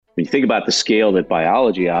When you think about the scale that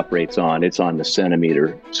biology operates on, it's on the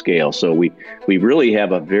centimeter scale. So we really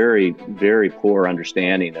have a very, very poor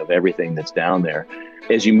understanding of everything that's down there.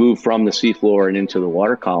 As you move from the seafloor and into the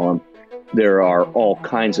water column, there are all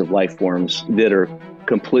kinds of life forms that are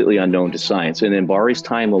completely unknown to science. And in MBARI's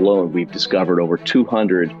time alone, we've discovered over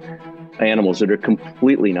 200 animals that are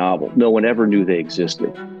completely novel. No one ever knew they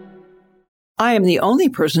existed. I am the only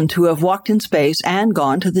person to have walked in space and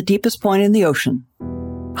gone to the deepest point in the ocean.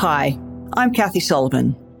 Hi, I'm Kathy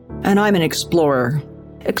Sullivan, and I'm an explorer.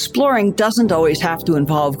 Exploring doesn't always have to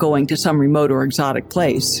involve going to some remote or exotic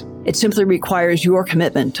place. It simply requires your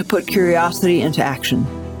commitment to put curiosity into action.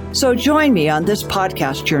 So join me on this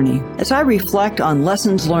podcast journey as I reflect on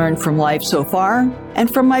lessons learned from life so far and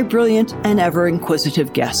from my brilliant and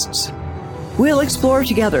ever-inquisitive guests. We'll explore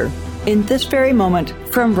together in this very moment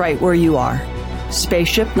from right where you are.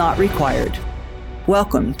 Spaceship not required.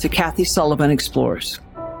 Welcome to Kathy Sullivan Explores.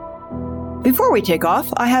 Before we take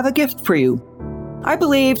off, I have a gift for you. I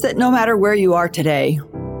believe that no matter where you are today,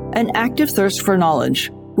 an active thirst for knowledge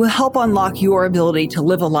will help unlock your ability to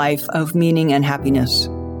live a life of meaning and happiness.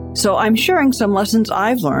 So I'm sharing some lessons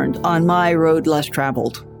I've learned on my road less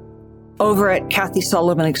traveled. Over at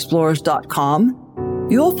KathySullivanExplores.com,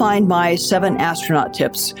 you'll find my 7 astronaut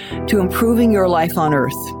tips to improving your life on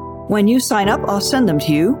Earth. When you sign up, I'll send them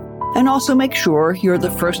to you, and also make sure you're the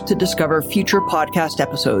first to discover future podcast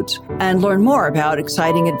episodes and learn more about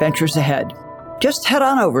exciting adventures ahead. Just head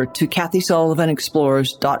on over to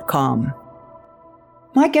KathySullivanExplores.com.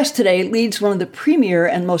 My guest today leads one of the premier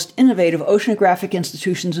and most innovative oceanographic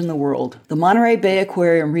institutions in the world, the Monterey Bay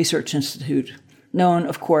Aquarium Research Institute, known,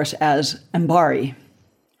 of course, as MBARI.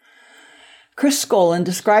 Chris Scholin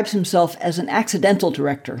describes himself as an accidental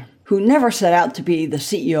director who never set out to be the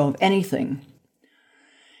CEO of anything.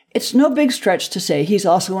 It's no big stretch to say he's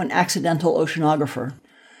also an accidental oceanographer.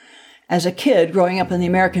 As a kid growing up in the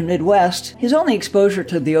American Midwest, his only exposure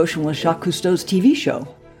to the ocean was Jacques Cousteau's TV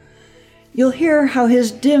show. You'll hear how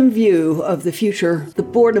his dim view of the future, the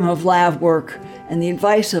boredom of lab work, and the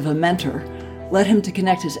advice of a mentor led him to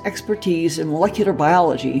connect his expertise in molecular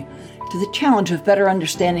biology to the challenge of better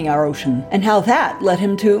understanding our ocean, and how that led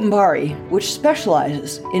him to MBARI, which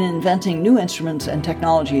specializes in inventing new instruments and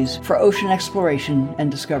technologies for ocean exploration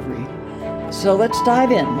and discovery. So let's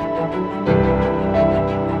dive in.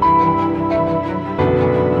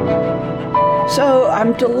 So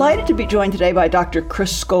I'm delighted to be joined today by Dr.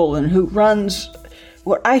 Chris Scholin, who runs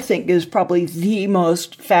what I think is probably the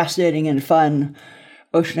most fascinating and fun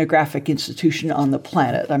oceanographic institution on the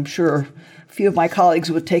planet. I'm sure a few of my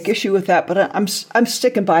colleagues would take issue with that, but I'm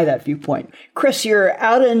sticking by that viewpoint. Chris, you're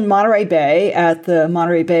out in Monterey Bay at the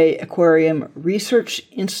Monterey Bay Aquarium Research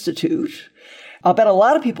Institute. I'll bet a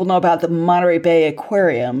lot of people know about the Monterey Bay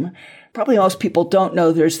Aquarium. Probably most people don't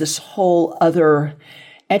know there's this whole other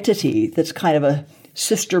entity that's kind of a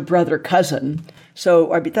sister, brother, cousin.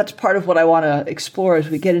 So that's part of what I want to explore as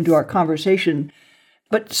we get into our conversation.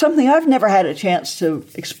 But something I've never had a chance to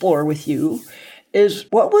explore with you is,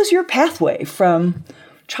 what was your pathway from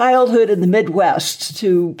childhood in the Midwest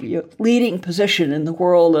to leading position in the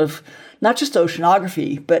world of not just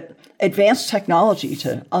oceanography, but advanced technology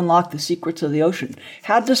to unlock the secrets of the ocean?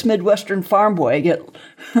 How did this Midwestern farm boy get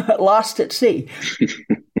lost at sea?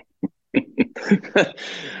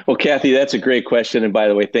 Well, Kathy, that's a great question. And by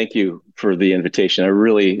the way, thank you for the invitation. I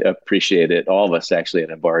really appreciate it. All of us actually at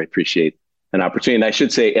MBARI appreciate an opportunity. And I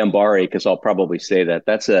should say MBARI because I'll probably say that.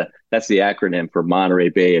 That's the acronym for Monterey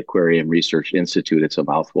Bay Aquarium Research Institute. It's a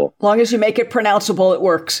mouthful. As long as you make it pronounceable, it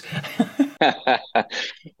works.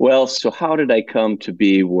 Well, so how did I come to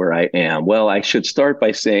be where I am? Well, I should start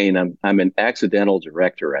by saying I'm an accidental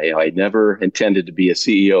director. I never intended to be a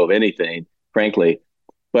CEO of anything, frankly.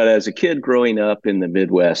 But as a kid growing up in the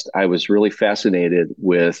Midwest, I was really fascinated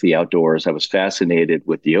with the outdoors. I was fascinated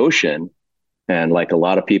with the ocean. And like a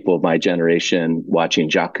lot of people of my generation watching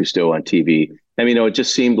Jacques Cousteau on TV, it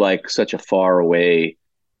just seemed like such a far away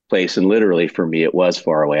place. And literally for me, it was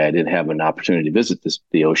far away. I didn't have an opportunity to visit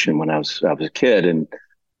the ocean when I was a kid. And it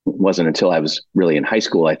wasn't until I was really in high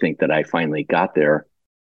school, I think, that I finally got there.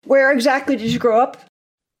 Where exactly did you grow up?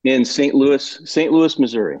 In St. Louis,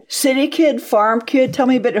 Missouri. City kid, farm kid? Tell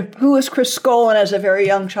me a bit of who was Chris Scholin as a very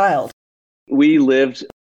young child? We lived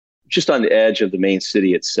just on the edge of the main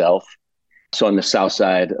city itself. So on the south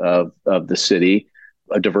side of the city,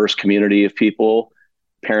 a diverse community of people.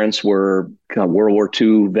 Parents were kind of World War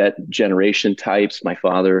II vet generation types. My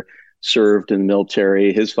father served in the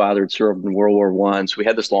military. His father had served in World War I. So we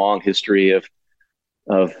had this long history of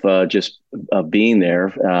being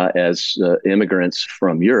there as immigrants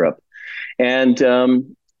from Europe. And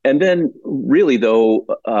And then really though,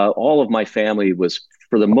 all of my family was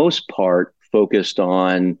for the most part focused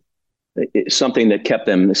on something that kept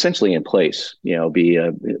them essentially in place, be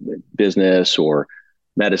a business or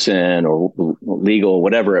medicine or legal,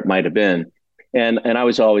 whatever it might have been. And I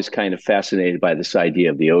was always kind of fascinated by this idea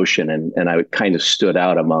of the ocean, and I kind of stood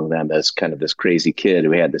out among them as kind of this crazy kid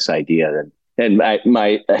who had this idea. And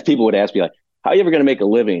my people would ask me like, "How are you ever going to make a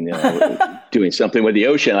living, doing something with the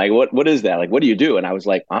ocean? Like, what is that? Like, what do you do?" And I was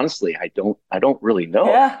like, honestly, I don't really know.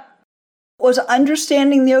 Yeah. Was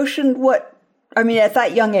understanding the ocean at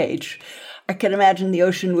that young age, I can imagine the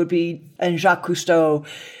ocean would be, and Jacques Cousteau,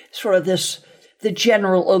 sort of the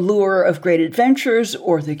general allure of great adventures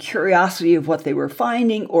or the curiosity of what they were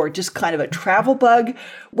finding or just kind of a travel bug.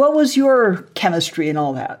 What was your chemistry and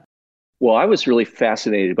all that? Well, I was really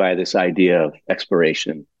fascinated by this idea of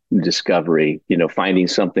exploration, discovery, finding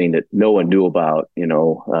something that no one knew about,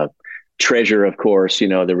 treasure, of course,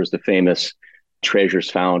 there was the famous treasures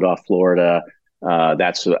found off Florida.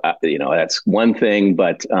 That's one thing,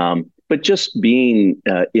 but just being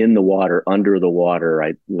in the water, under the water.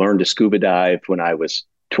 I learned to scuba dive when I was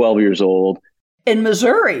 12 years old. In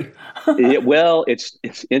Missouri. Well, it's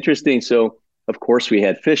interesting. So, of course, we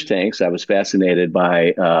had fish tanks. I was fascinated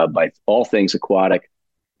by all things aquatic.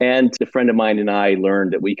 And a friend of mine and I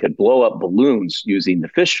learned that we could blow up balloons using the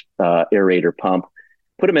fish aerator pump,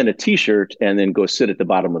 put them in a T-shirt, and then go sit at the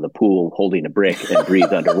bottom of the pool holding a brick and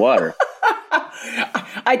breathe underwater.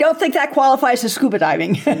 I don't think that qualifies as scuba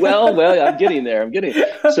diving. well, I'm getting there.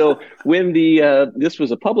 So when this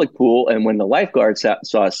was a public pool, and when the lifeguards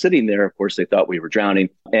saw us sitting there, of course, they thought we were drowning,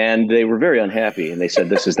 and they were very unhappy, and they said,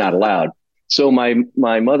 "This is not allowed." So my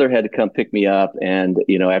mother had to come pick me up, and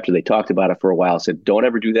after they talked about it for a while, said, "Don't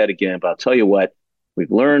ever do that again." But I'll tell you what,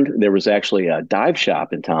 we've learned there was actually a dive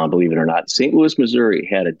shop in town, believe it or not. St. Louis, Missouri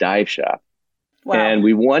had a dive shop. Wow. And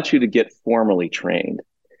we want you to get formally trained.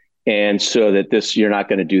 And so that you're not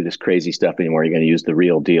going to do this crazy stuff anymore. You're going to use the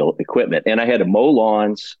real deal equipment. And I had to mow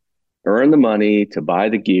lawns, earn the money to buy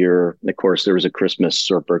the gear. And of course, there was a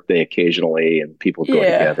Christmas or birthday occasionally, and people would go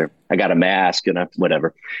together. I got a mask and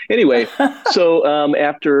whatever. Anyway, so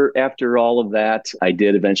after all of that, I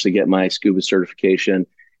did eventually get my scuba certification,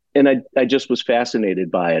 and I just was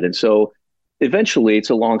fascinated by it. And so eventually,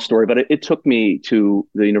 it's a long story, but it took me to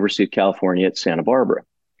the University of California at Santa Barbara,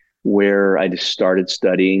 where I just started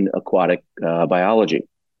studying aquatic biology.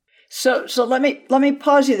 So let me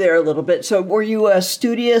pause you there a little bit. So were you a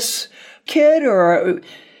studious kid, or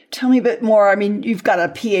tell me a bit more? I mean, you've got a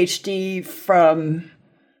PhD from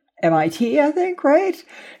MIT, I think, right?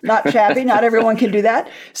 Not shabby. Not everyone can do that.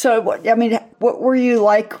 So what were you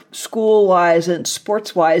like school-wise and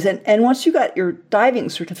sports-wise? And once you got your diving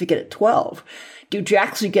certificate at 12, did you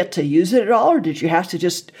actually get to use it at all, or did you have to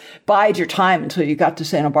just bide your time until you got to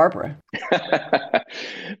Santa Barbara?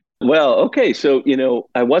 Well, okay. So,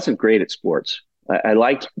 I wasn't great at sports. I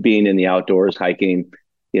liked being in the outdoors, hiking.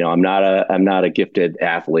 I'm not a gifted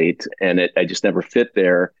athlete, and I just never fit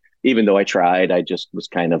there. Even though I tried, I just was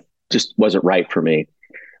just wasn't right for me.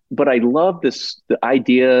 But I love the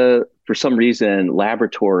idea, for some reason,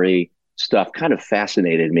 laboratory stuff kind of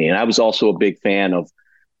fascinated me. And I was also a big fan of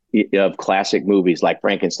classic movies like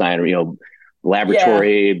Frankenstein, or,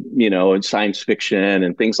 laboratory, and science fiction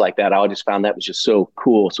and things like that. I just found that was just so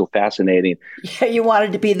cool, so fascinating. Yeah, you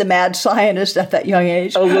wanted to be the mad scientist at that young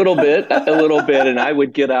age. A little bit. And I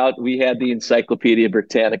would get out. We had the Encyclopedia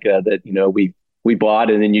Britannica that, we bought,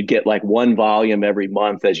 and then you'd get like one volume every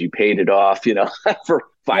month as you paid it off, for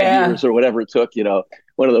 5 years or whatever it took,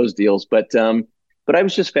 one of those deals. But I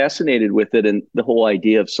was just fascinated with it and the whole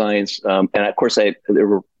idea of science. And of course, there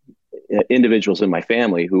were individuals in my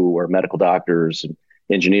family who were medical doctors and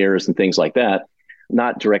engineers and things like that,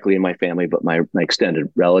 not directly in my family, but my extended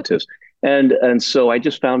relatives. And so I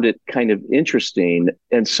just found it kind of interesting.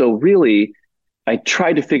 And so really, I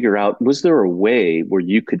tried to figure out, was there a way where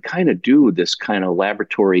you could kind of do this kind of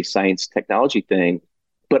laboratory science technology thing,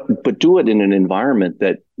 but do it in an environment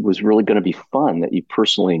that was really going to be fun, that you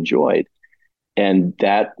personally enjoyed? And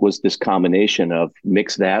that was this combination of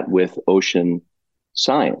mix that with ocean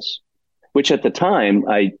science, which at the time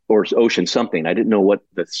or ocean something, I didn't know what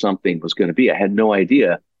the something was going to be. I had no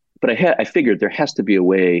idea, but I figured there has to be a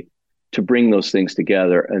way to bring those things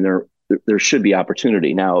together, and there should be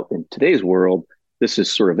opportunity. Now, in today's world, this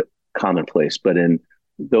is sort of commonplace, but in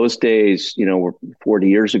those days, 40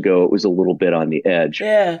 years ago, it was a little bit on the edge.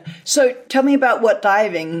 Yeah. So tell me about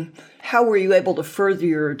how were you able to further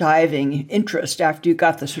your diving interest after you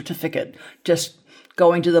got the certificate? Just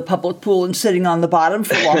going to the public pool and sitting on the bottom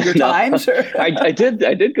for longer No, times? I did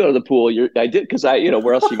go to the pool. I did because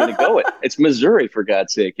where else are you going to go? It's Missouri, for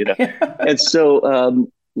God's sake. And so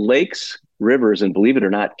lakes, rivers, and believe it or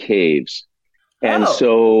not, caves. And Oh,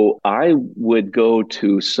 so I would go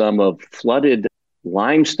to some of flooded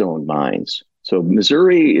limestone mines. So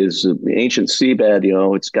Missouri is an ancient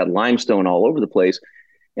seabed, it's got limestone all over the place.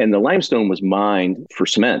 And the limestone was mined for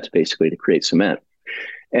cement, basically to create cement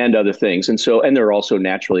and other things. And there are also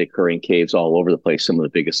naturally occurring caves all over the place. Some of the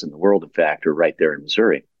biggest in the world, in fact, are right there in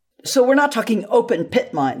Missouri. so we're not talking open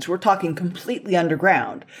pit mines. We're talking completely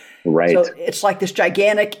underground. Right. So it's like this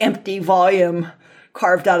gigantic empty volume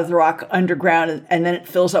carved out of the rock underground, and then it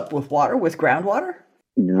fills up with water, with groundwater?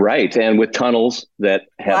 Right. And with tunnels that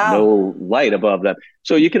have Wow. no light above them.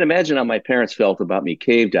 So you can imagine how my parents felt about me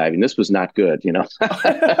cave diving. This was not good.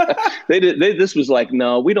 This was like,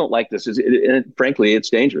 no, we don't like this. And frankly, it's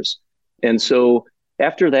dangerous. And so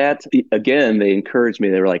after that, again, they encouraged me.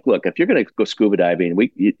 They were like, look, if you're going to go scuba diving,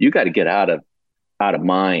 you got to get out of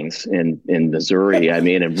mines in Missouri. I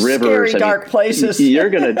mean, and rivers. Scary, dark places. You're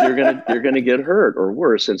gonna get hurt or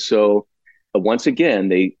worse. And so once again,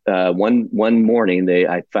 they one morning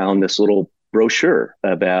I found this little brochure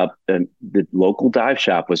about the local dive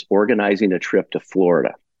shop was organizing a trip to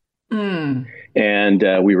Florida. Mm.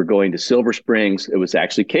 And we were going to Silver Springs. It was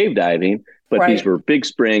actually cave diving, but Right. These were big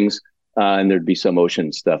springs. And there'd be some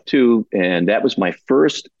ocean stuff too. And that was my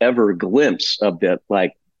first ever glimpse of that,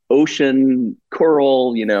 like, ocean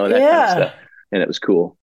coral, that kind of stuff. And it was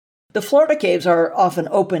cool. The Florida caves are often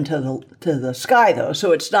open to the sky, though,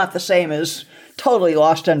 so it's not the same as totally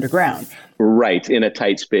lost underground. Right, in a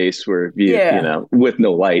tight space where with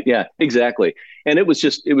no light. Yeah, exactly. And it was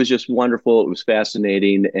just wonderful. It was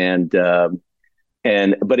fascinating, and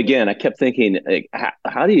but again, I kept thinking, like,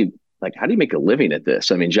 how do you make a living at this?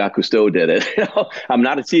 I mean, Jacques Cousteau did it. I'm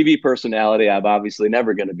not a TV personality. I'm obviously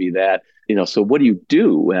never going to be that. So what do you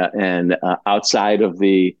do? And outside of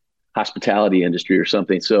the hospitality industry or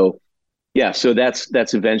something. So yeah, so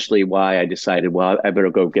that's eventually why I decided, well, I better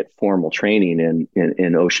go get formal training in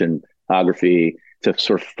oceanography to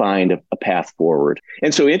sort of find a path forward.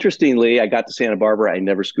 And so interestingly, I got to Santa Barbara. I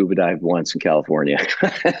never scuba dived once in California.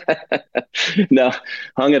 No,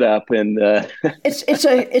 hung it up. And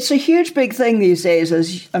It's a huge, big thing these days,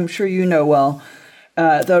 as I'm sure you know well.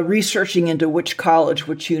 The researching into which college,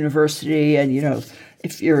 which university, and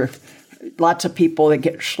if you're lots of people that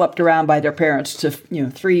get schlepped around by their parents to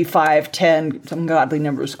 3, 5, 10, some godly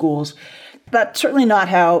number of schools. That's certainly not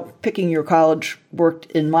how picking your college worked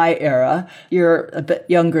in my era. You're a bit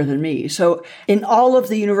younger than me. So in all of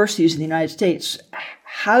the universities in the United States,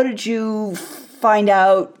 how did you find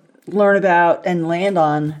out, learn about, and land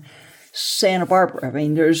on Santa Barbara? I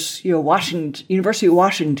mean, there's Washington, University of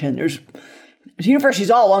Washington. There's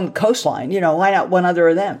universities all along the coastline. Why not one other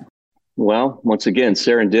of them? Well, once again,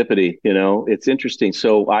 serendipity. It's interesting.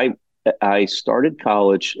 So I started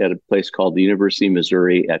college at a place called the University of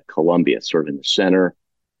Missouri at Columbia, sort of in the center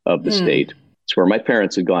of the state. It's where my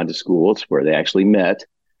parents had gone to school. It's where they actually met.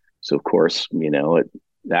 So, of course, the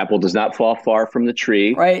apple does not fall far from the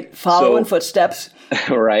tree. Right. Following footsteps.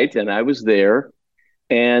 Right. And I was there.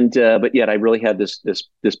 And but yet I really had this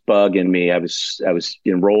bug in me. I was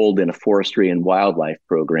enrolled in a forestry and wildlife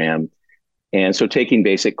program. And so taking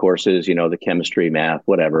basic courses, the chemistry, math,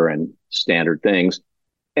 whatever, and standard things.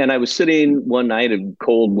 And I was sitting one night, a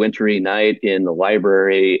cold, wintry night in the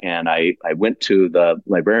library, and I went to the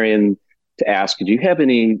librarian to ask, do you have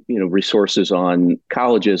any, resources on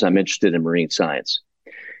colleges? I'm interested in marine science.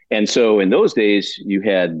 And so in those days, you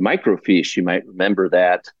had microfiche. You might remember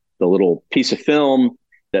that, the little piece of film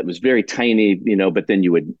that was very tiny, but then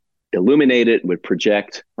you would illuminate it, would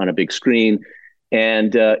project on a big screen.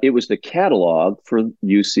 And it was the catalog for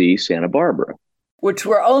UC Santa Barbara, which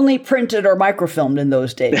were only printed or microfilmed in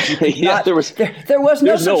those days. There was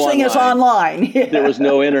no such thing as online. Yeah. There was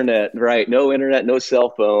no internet, right? No internet, no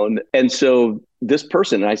cell phone. And so this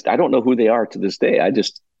person, I don't know who they are to this day.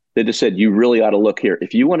 They just said, you really ought to look here.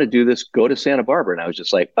 If you want to do this, go to Santa Barbara. And I was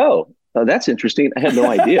just like, oh, that's interesting. I had no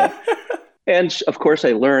idea. And of course,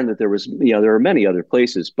 I learned that there were many other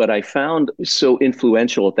places, but I found so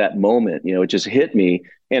influential at that moment, it just hit me.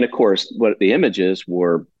 And of course, what the images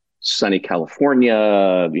were sunny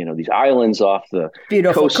California, these islands off the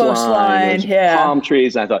beautiful coastline, yeah, palm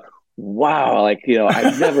trees. And I thought, wow,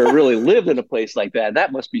 I've never really lived in a place like that.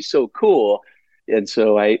 That must be so cool. And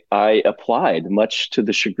so I applied, much to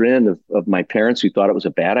the chagrin of my parents, who thought it was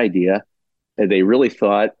a bad idea. They really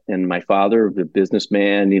thought, and my father, the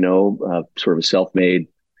businessman, sort of a self-made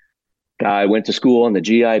guy went to school on the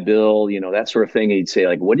GI Bill, that sort of thing. He'd say,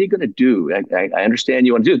 like, what are you going to do? I understand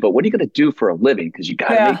you want to do it, but what are you going to do for a living? Because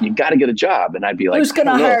Yeah. you got to get a job. And I'd be like, Who's I going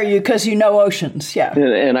to don't know. hire you because you know oceans? Yeah.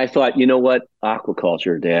 And I thought, you know what?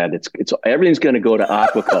 Aquaculture, Dad. It's everything's going to go to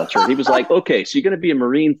aquaculture. He was like, okay, so you're going to be a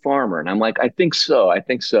marine farmer. And I'm like, I think so. I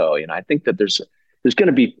think so. I think that there's going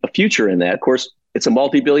to be a future in that. Of course, it's a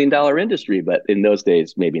multi-billion-dollar industry, but in those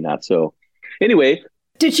days, maybe not so. Anyway,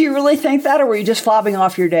 did you really think that, or were you just fobbing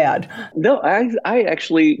off your dad? no, I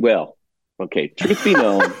actually, well, okay, truth be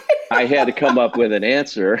known, I had to come up with an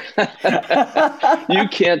answer. You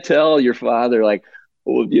can't tell your father, like,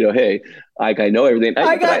 well, hey, I know everything.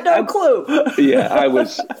 I got no clue. Yeah, I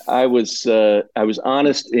was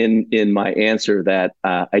honest in my answer that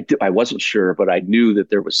I wasn't sure, but I knew that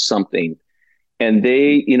there was something. And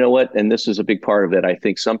they, you know what, and this is a big part of it. I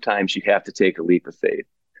think sometimes you have to take a leap of faith.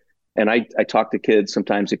 And I talk to kids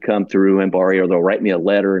sometimes that come through Embari, or they'll write me a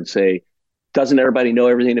letter and say, doesn't everybody know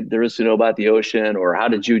everything there is to know about the ocean? Or how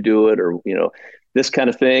did you do it? Or, this kind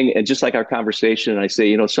of thing. And just like our conversation, I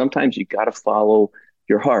say, sometimes you got to follow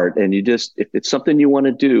your heart. And if it's something you want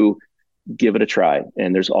to do, give it a try.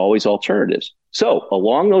 And there's always alternatives. So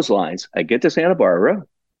along those lines, I get to Santa Barbara.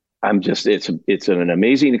 It's an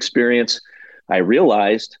amazing experience. I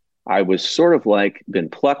realized I was sort of like been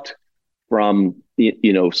plucked from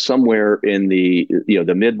somewhere in the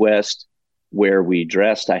Midwest where we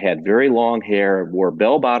dressed. I had very long hair, wore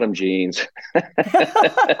bell-bottom jeans.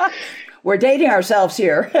 We're dating ourselves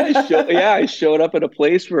here. I showed up at a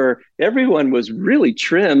place where everyone was really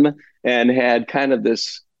trim and had kind of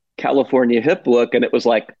this California hip look, and it was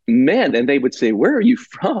like, man, and they would say, "Where are you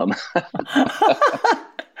from?"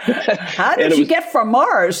 How did you get from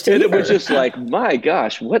Mars to here? It was just like, my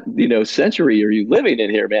gosh, what century are you living in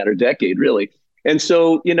here, man, or decade, really? And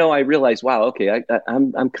so, I realized, wow, okay,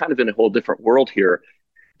 I'm kind of in a whole different world here.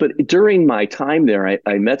 But during my time there,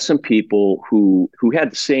 I met some people who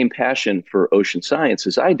had the same passion for ocean science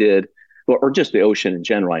as I did, or just the ocean in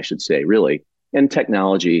general, I should say, really, and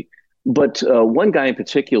technology. But one guy in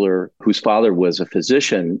particular, whose father was a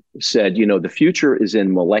physician, said, the future is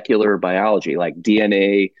in molecular biology, like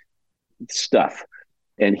DNA stuff.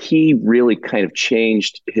 And he really kind of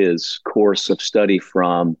changed his course of study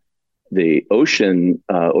from the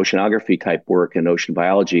oceanography type work and ocean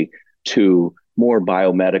biology to more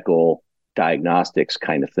biomedical diagnostics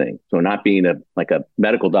kind of thing. So not being a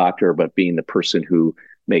medical doctor, but being the person who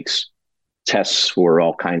makes tests for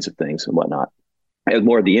all kinds of things and whatnot. And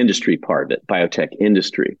more the industry part of it, biotech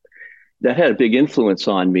industry. That had a big influence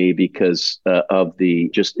on me because of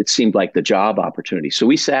it seemed like the job opportunity. So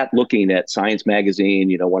we sat looking at Science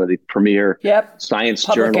Magazine, one of the premier science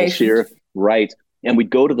journals here, right? And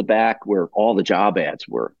we'd go to the back where all the job ads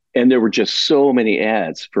were. And there were just so many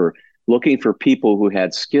ads for looking for people who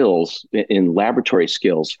had skills in laboratory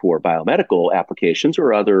skills for biomedical applications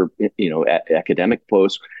or other, academic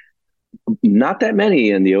posts. Not that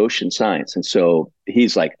many in the ocean science. And so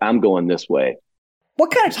he's like, I'm going this way.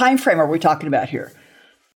 What kind of time frame are we talking about here?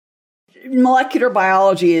 Molecular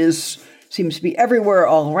biology seems to be everywhere,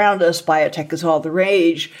 all around us. Biotech is all the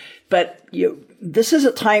rage. But this is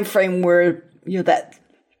a time frame where that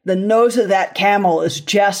the nose of that camel is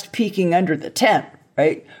just peeking under the tent,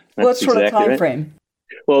 right? What sort of time frame?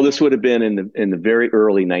 Well, this would have been in the very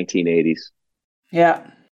early 1980s. Yeah.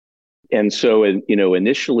 And so,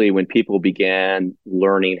 initially when people began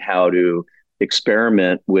learning how to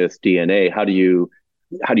experiment with DNA, how do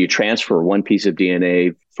you transfer one piece of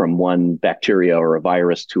DNA from one bacteria or a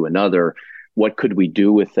virus to another? What could we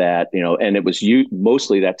do with that? And it was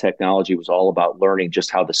mostly that technology was all about learning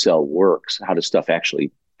just how the cell works, how does stuff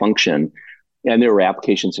actually function. And there were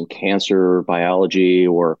applications in cancer biology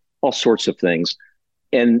or all sorts of things.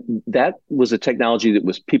 And that was a technology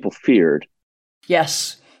that people feared.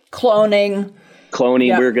 Yes. Cloning.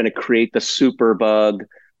 Yep. We were going to create the super bug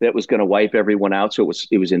that was going to wipe everyone out. So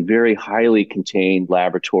it was in very highly contained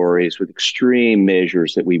laboratories with extreme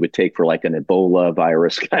measures that we would take for like an Ebola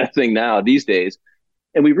virus kind of thing these days.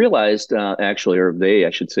 And we realized I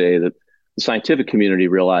should say that the scientific community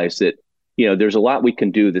realized that, there's a lot we can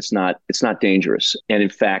do it's not dangerous. And in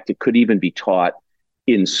fact, it could even be taught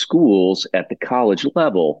in schools at the college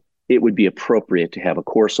level. It would be appropriate to have a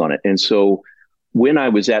course on it. And so when I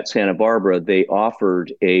was at Santa Barbara, they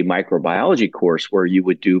offered a microbiology course where you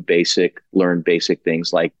would learn basic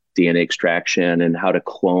things like DNA extraction and how to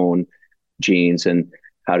clone genes and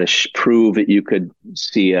how to prove that you could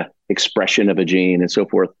see a expression of a gene and so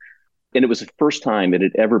forth. And it was the first time it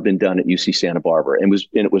had ever been done at UC Santa Barbara. And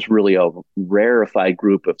it was really a rarefied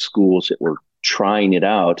group of schools that were trying it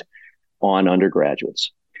out on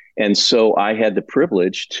undergraduates. And so I had the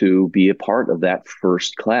privilege to be a part of that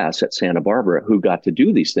first class at Santa Barbara who got to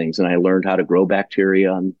do these things. And I learned how to grow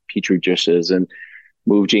bacteria on petri dishes and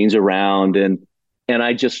move genes around. And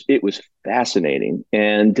it was fascinating.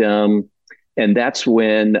 And that's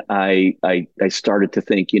when I started to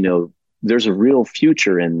think, there's a real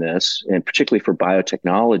future in this, and particularly for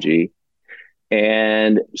biotechnology.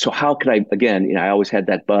 And so how could I, again, I always had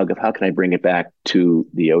that bug of how can I bring it back to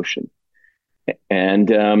the ocean? And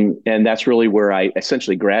that's really where I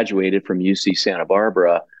essentially graduated from UC Santa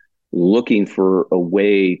Barbara, looking for a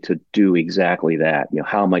way to do exactly that.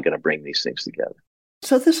 How am I going to bring these things together?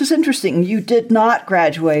 So this is interesting. You did not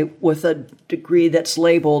graduate with a degree that's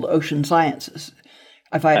labeled ocean sciences,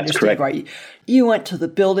 if I understand right. You went to the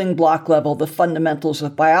building block level, the fundamentals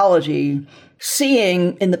of biology,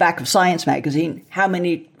 seeing in the back of Science magazine how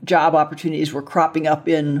many job opportunities were cropping up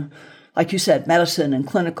in, like you said, medicine and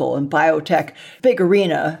clinical and biotech, big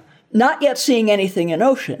arena, not yet seeing anything in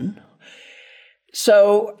ocean.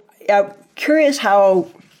 So I'm curious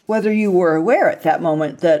whether you were aware at that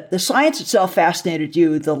moment that the science itself fascinated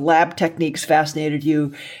you, the lab techniques fascinated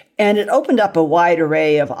you, and it opened up a wide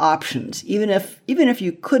array of options, even if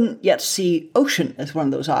you couldn't yet see ocean as one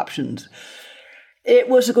of those options. It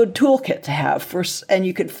was a good toolkit to have and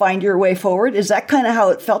you could find your way forward. Is that kind of how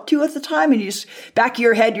it felt to you at the time? And you just, back of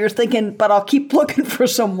your head, you're thinking, but I'll keep looking for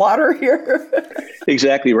some water here.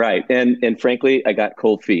 Exactly right. And frankly, I got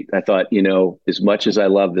cold feet. I thought, as much as I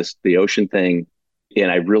love the ocean thing,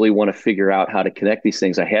 and I really want to figure out how to connect these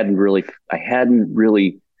things, I hadn't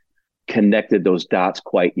really connected those dots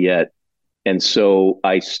quite yet. And so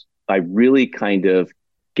I really kind of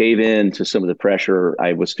gave in to some of the pressure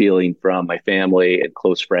I was feeling from my family and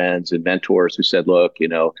close friends and mentors who said, look,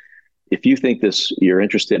 if you think you're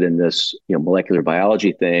interested in this, molecular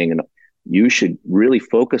biology thing, and you should really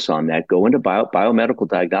focus on that, go into biomedical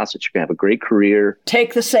diagnostics. You're going to have a great career.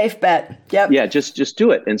 Take the safe bet. Yep. Yeah, just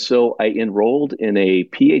do it. And so I enrolled in a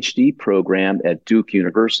PhD program at Duke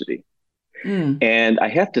University. And I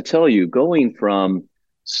have to tell you, going from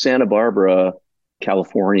Santa Barbara,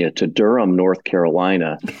 California to Durham, North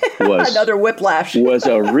Carolina was another whiplash. Was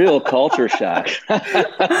a real culture shock.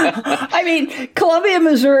 I mean, Columbia,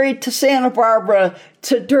 Missouri to Santa Barbara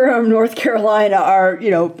to Durham, North Carolina are,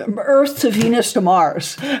 Earth to Venus to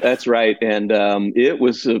Mars. That's right. And it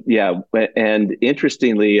was, And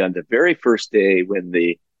interestingly, on the very first day when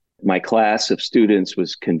my class of students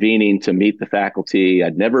was convening to meet the faculty,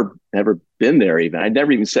 I'd never been there even. I'd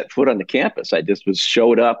never even set foot on the campus. I just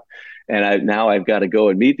showed up. And now I've got to go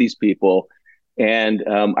and meet these people. And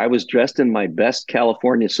I was dressed in my best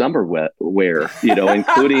California summer wear,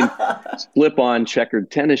 including slip-on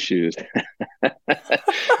checkered tennis shoes,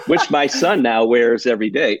 which my son now wears every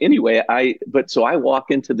day. Anyway, so I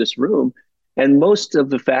walk into this room, and most of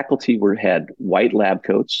the faculty had white lab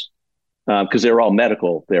coats because they're all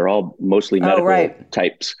medical. They're all mostly medical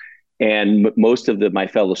types. And most of my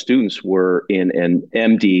fellow students were in an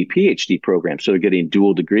MD, PhD program. So they're getting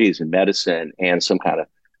dual degrees in medicine and some kind of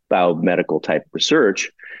biomedical type research.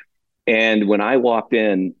 And when I walked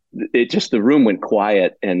in, the room went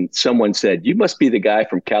quiet and someone said, "You must be the guy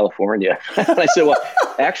from California." And I said, "Well,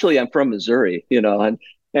 actually, I'm from Missouri," and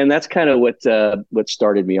that's kind of what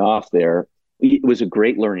started me off there. It was a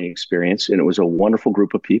great learning experience, and it was a wonderful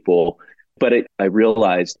group of people. But I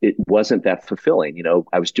realized it wasn't that fulfilling.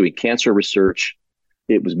 I was doing cancer research.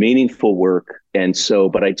 It was meaningful work.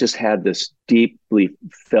 But I just had this deeply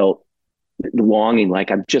felt longing, like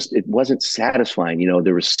it wasn't satisfying.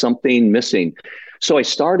 There was something missing. So I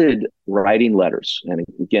started writing letters. And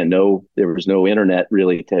again, there was no internet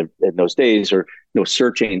really in those days, or no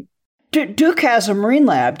searching. Duke has a marine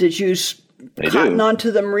lab. Did you cotton onto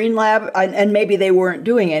the marine lab? And maybe they weren't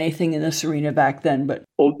doing anything in this arena back then, but...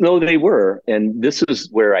 Well, no, they were. And this is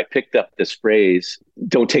where I picked up this phrase.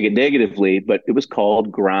 Don't take it negatively, but it was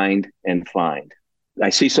called grind and find.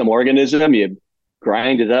 I see some organism, you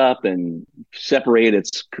grind it up and separate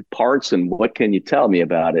its parts, and what can you tell me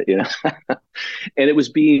about it? And it was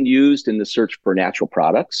being used in the search for natural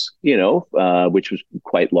products, which was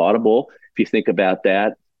quite laudable. If you think about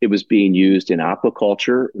that, it was being used in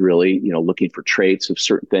aquaculture, really, looking for traits of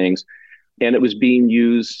certain things. And it was being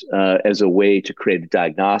used as a way to create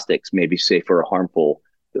diagnostics, maybe say for a harmful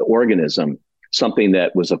organism, something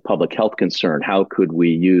that was a public health concern. How could we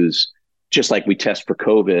use, just like we test for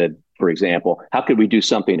COVID, for example, how could we do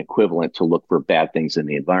something equivalent to look for bad things in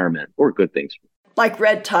the environment or good things? Like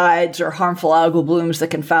red tides or harmful algal blooms that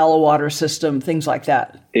can foul a water system, things like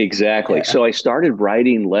that. Exactly. Yeah. So I started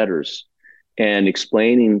writing letters and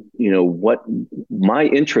explaining, what my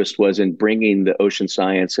interest was in bringing the ocean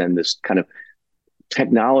science and this kind of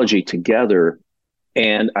technology together.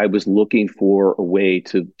 And I was looking for a way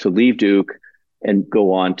to leave Duke and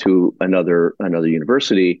go on to another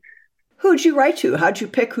university. Who'd you write to? How'd you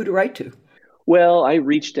pick who to write to? Well, I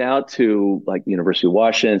reached out to like University of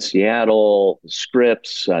Washington, Seattle,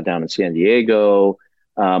 Scripps down in San Diego.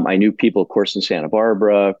 I knew people, of course, in Santa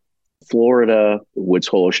Barbara, Florida, Woods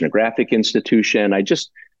Hole Oceanographic Institution. I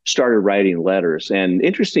just started writing letters. And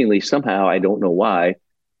interestingly, somehow, I don't know why,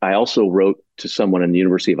 I also wrote to someone in the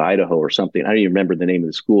University of Idaho or something. I don't even remember the name of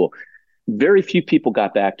the school. Very few people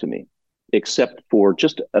got back to me, except for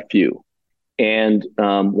just a few. And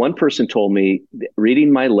one person told me,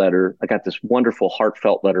 reading my letter, I got this wonderful,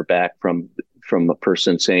 heartfelt letter back from a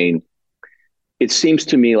person saying, "It seems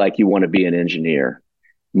to me like you want to be an engineer.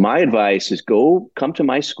 My advice is come to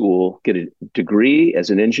my school, get a degree as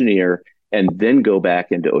an engineer, and then go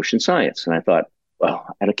back into ocean science." And I thought, well,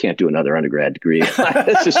 I can't do another undergrad degree.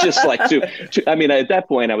 This is just like too. I mean, at that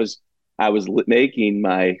point, I was making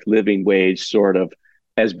my living wage sort of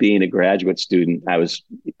as being a graduate student. I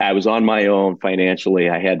was on my own financially.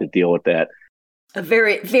 I had to deal with that. A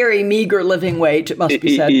very, very meager living wage, it must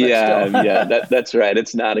be said. Yeah, that's right.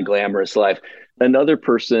 It's not a glamorous life. Another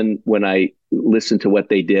person, when I listened to what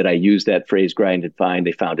they did, I used that phrase, grind and find.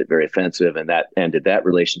 They found it very offensive, and that ended that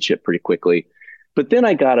relationship pretty quickly. But then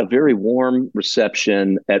I got a very warm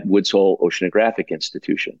reception at Woods Hole Oceanographic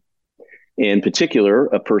Institution. In particular,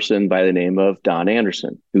 a person by the name of Don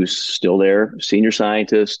Anderson, who's still there, senior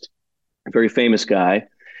scientist, a very famous guy.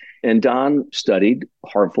 And Don studied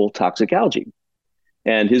harmful toxic algae.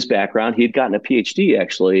 And his background, he had gotten a PhD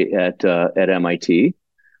actually at MIT.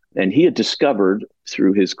 And he had discovered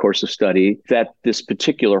through his course of study that this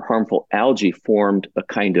particular harmful algae formed a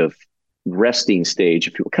kind of resting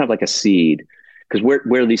stage, kind of like a seed. Because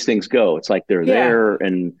where these things go, it's like they're there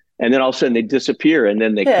and then all of a sudden they disappear and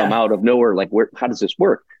then they come out of nowhere. Like, how does this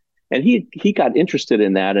work? And he got interested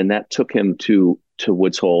in that, and that took him to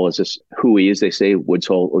Woods Hole, as this WHOI, as they say, Woods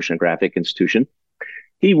Hole Oceanographic Institution.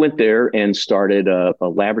 He went there and started a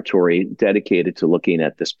laboratory dedicated to looking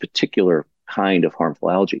at this particular kind of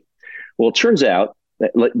harmful algae. Well, it turns out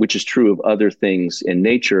that, which is true of other things in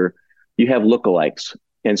nature, you have lookalikes.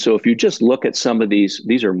 And so if you just look at some of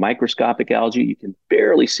these are microscopic algae. You can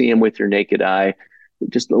barely see them with your naked eye,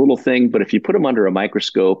 just a little thing. But if you put them under a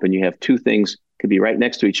microscope and you have two things could be right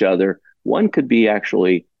next to each other, one could be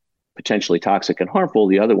actually potentially toxic and harmful.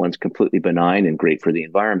 The other one's completely benign and great for the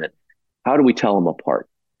environment. How do we tell them apart?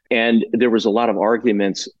 And there was a lot of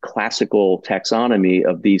arguments. Classical taxonomy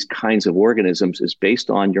of these kinds of organisms is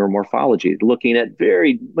based on your morphology, looking at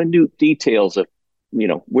very minute details of,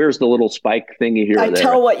 where's the little spike thingy here? I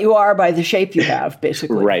tell what you are by the shape you have,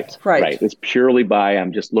 basically. Right. It's purely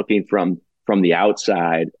I'm just looking from the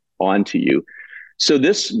outside onto you. So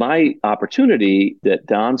my opportunity that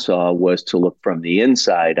Don saw was to look from the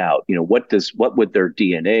inside out. What would their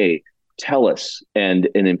DNA tell us? And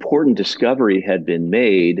an important discovery had been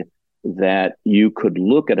made that you could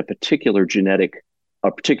look at a particular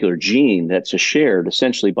gene that's shared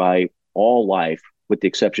essentially by all life, with the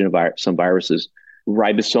exception of some viruses,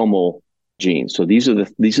 ribosomal genes. So these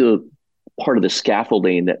are part of the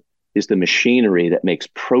scaffolding that is the machinery that makes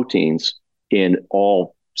proteins in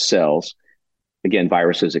all cells. Again,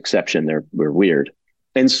 viruses exception, we're weird.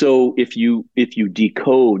 And so if you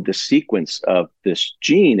decode the sequence of this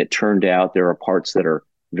gene, it turned out there are parts that are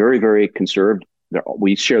very, very conserved.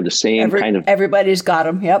 We share the same kind of... Everybody's got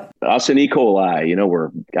them, yep. Us and E. coli, we're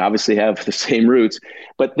obviously have the same roots.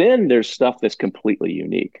 But then there's stuff that's completely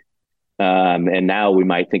unique. And now we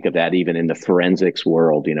might think of that even in the forensics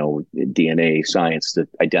world, DNA science to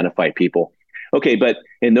identify people. Okay, but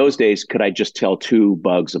in those days, could I just tell two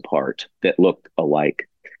bugs apart that looked alike?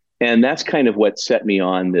 And that's kind of what set me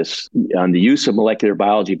on the use of molecular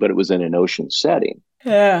biology, but it was in an ocean setting.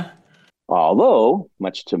 Yeah. Although,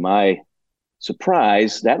 much to my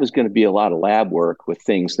surprise, that was going to be a lot of lab work with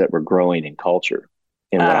things that were growing in culture.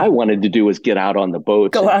 And what I wanted to do was get out on the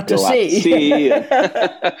boats, go out to sea, and,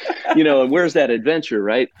 and where's that adventure,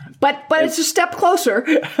 right? But it's a step closer.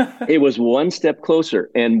 It was one step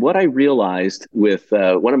closer. And what I realized with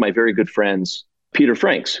one of my very good friends, Peter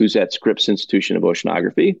Franks, who's at Scripps Institution of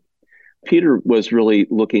Oceanography, Peter was really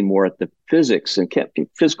looking more at the physics and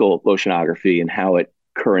physical oceanography and how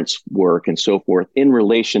currents work and so forth in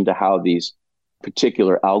relation to how these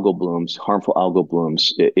particular algal blooms, harmful algal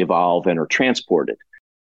blooms, evolve and are transported.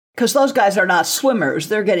 Because those guys are not swimmers.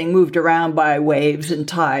 They're getting moved around by waves and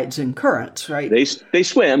tides and currents, right? They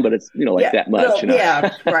swim, but it's, that much.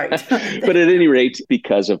 Yeah, right. But at any rate,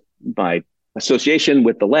 because of my association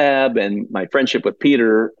with the lab and my friendship with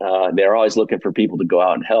Peter, they're always looking for people to go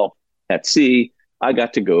out and help at sea. I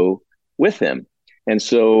got to go with him. And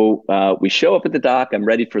so we show up at the dock. I'm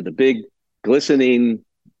ready for the big, glistening,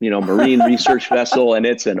 marine research vessel. And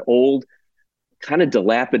it's an old, kind of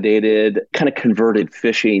dilapidated, kind of converted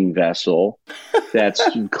fishing vessel that's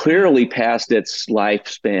clearly past its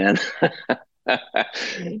lifespan.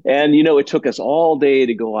 And, it took us all day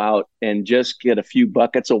to go out and just get a few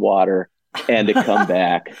buckets of water and to come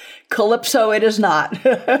back. Calypso, it is not.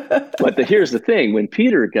 But here's the thing. When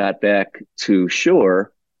Peter got back to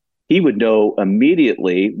shore, he would know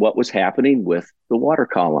immediately what was happening with the water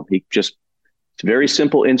column. It's very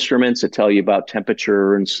simple instruments that tell you about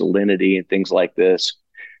temperature and salinity and things like this,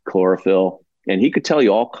 chlorophyll. And he could tell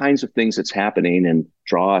you all kinds of things that's happening and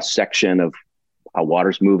draw a section of how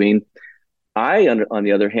water's moving. I, on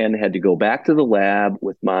the other hand, had to go back to the lab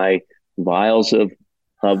with my vials of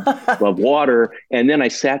water. And then I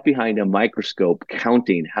sat behind a microscope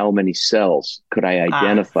counting how many cells could I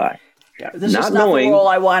identify. This is not the role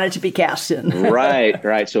I wanted to be cast in.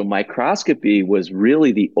 Right. So microscopy was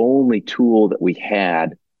really the only tool that we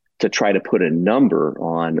had to try to put a number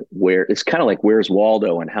on where. It's kind of like where's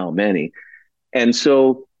Waldo and how many. And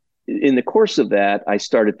so in the course of that, I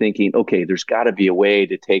started thinking, okay, there's got to be a way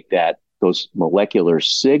to take those molecular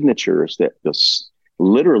signatures, that those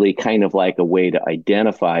literally kind of like a way to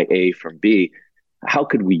identify A from B. How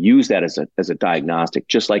could we use that as a diagnostic,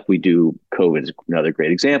 just like we do COVID is another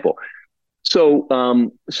great example. So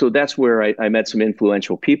that's where I met some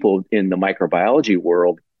influential people in the microbiology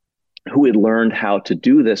world who had learned how to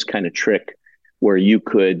do this kind of trick where you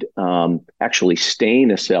could actually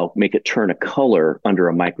stain a cell, make it turn a color under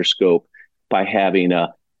a microscope by having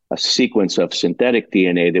a sequence of synthetic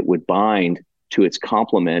DNA that would bind to its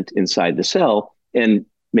complement inside the cell and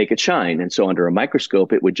make it shine. And so under a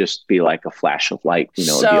microscope, it would just be like a flash of light.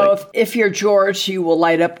 So if you're George, you will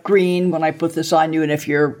light up green when I put this on you. And if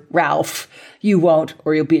you're Ralph, you won't,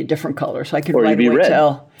 or you'll be a different color. So I can right away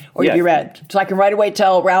tell, or you'll be red. So I can right away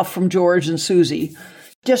tell Ralph from George and Susie.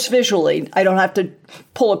 Just visually, I don't have to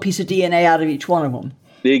pull a piece of DNA out of each one of them.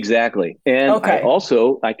 Exactly. And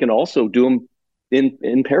I can also do them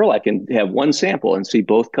in parallel. I can have one sample and see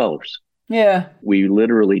both colors. Yeah. We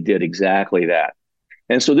literally did exactly that.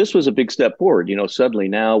 And so this was a big step forward. Suddenly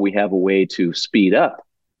now we have a way to speed up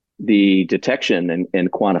the detection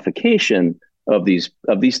and quantification of these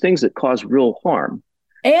things that cause real harm.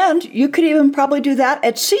 And you could even probably do that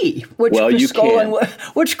at sea, which Chris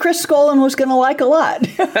Scholin was going to like a lot.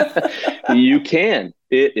 You can.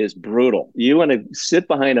 It is brutal. You want to sit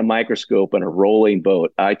behind a microscope on a rolling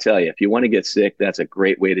boat. I tell you, if you want to get sick, that's a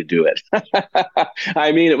great way to do it.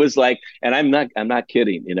 I mean, it was like, and I'm not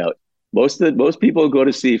kidding. Most people who go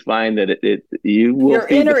to sea find that you will. Your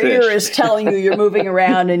inner ear is telling you you're moving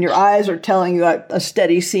around, and your eyes are telling you a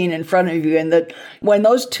steady scene in front of you, and that when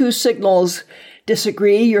those two signals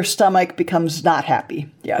disagree, your stomach becomes not happy.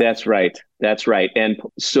 Yeah, that's right. And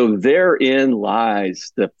so therein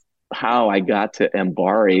lies how I got to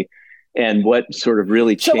MBARI and what sort of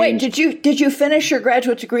really changed. So wait, did you finish your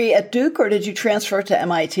graduate degree at Duke, or did you transfer to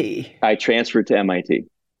MIT? I transferred to MIT.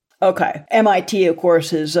 Okay. MIT, of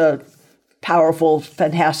course, is a powerful,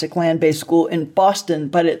 fantastic land-based school in Boston,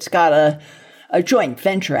 but it's got a joint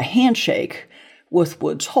venture, a handshake with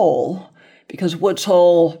Woods Hole, because Woods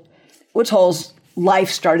Hole's life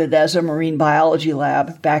started as a marine biology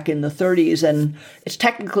lab back in the 30s, and it's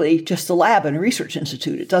technically just a lab and a research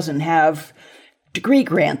institute. It doesn't have degree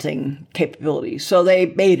granting capabilities. So they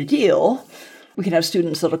made a deal. We can have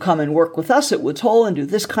students that'll come and work with us at Woods Hole and do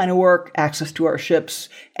this kind of work, access to our ships,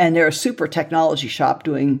 and they're a super technology shop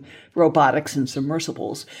doing robotics and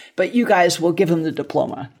submersibles. But you guys will give them the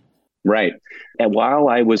diploma. Right. And while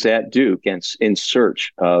I was at Duke and in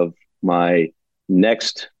search of my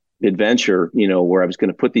next adventure, where I was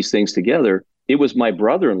going to put these things together, it was my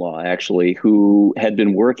brother-in-law, actually, who had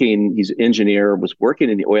been working, he's an engineer, was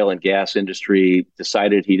working in the oil and gas industry,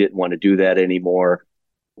 decided he didn't want to do that anymore,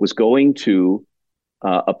 was going to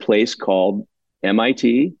a place called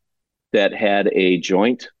MIT that had a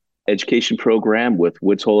joint education program with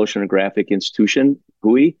Woods Hole Oceanographic Institution,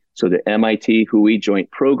 WHOI, so the MIT WHOI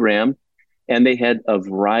joint program. And they had a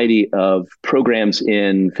variety of programs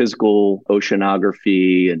in physical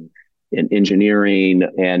oceanography and in engineering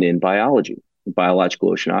and in biology, biological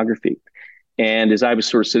oceanography. And as I was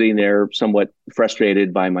sort of sitting there somewhat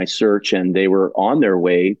frustrated by my search, and they were on their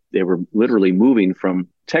way, they were literally moving from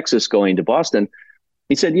Texas going to Boston,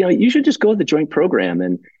 he said, you should just go to the joint program.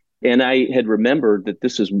 And I had remembered that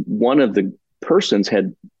this is one of the persons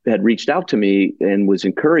had reached out to me and was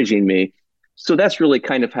encouraging me. So that's really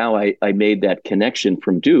kind of how I made that connection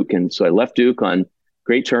from Duke. And so I left Duke on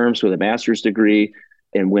great terms with a master's degree,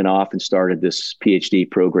 and went off and started this PhD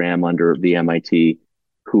program under the MIT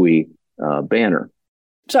HUI banner.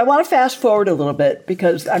 So I want to fast forward a little bit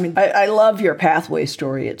because, I love your pathway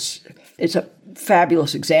story. It's a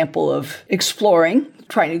fabulous example of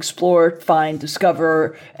trying to explore, find,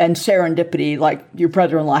 discover, and serendipity, like your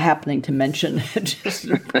brother-in-law happening to mention.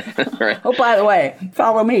 Right. Oh, by the way,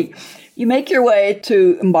 follow me. You make your way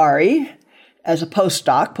to MBARI as a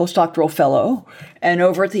postdoctoral fellow, and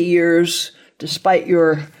over the years, despite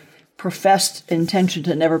your professed intention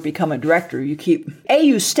to never become a director,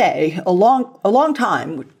 you stay a long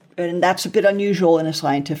time, and that's a bit unusual in a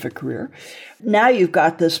scientific career. Now you've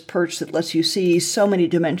got this perch that lets you see so many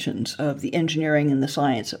dimensions of the engineering and the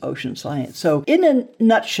science of ocean science. So in a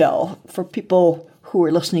nutshell, for people who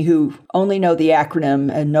are listening who only know the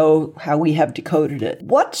acronym and know how we have decoded it,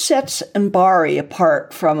 what sets MBARI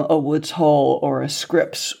apart from a Woods Hole or a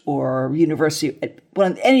Scripps or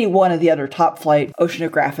any one of the other top flight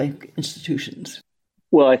oceanographic institutions?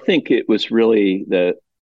 Well, I think it was really the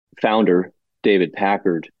founder, David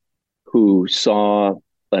Packard, who saw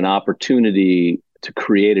an opportunity to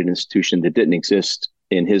create an institution that didn't exist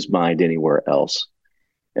in his mind anywhere else.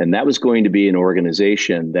 And that was going to be an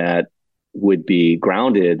organization that would be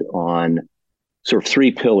grounded on sort of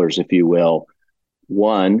three pillars, if you will.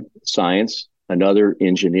 One, science, another,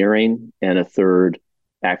 engineering, and a third,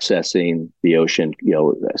 accessing the ocean,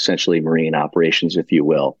 essentially marine operations, if you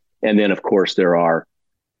will. And then, of course, there are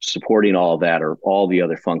supporting all of that or all the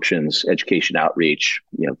other functions, education, outreach,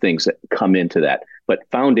 things that come into that. But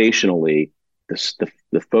foundationally,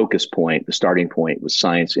 the focus point, the starting point was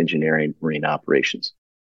science, engineering, marine operations.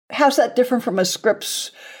 How's that different from a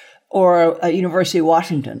Scripps or a University of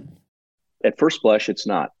Washington? At first blush, it's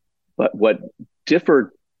not. But what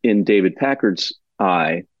differed in David Packard's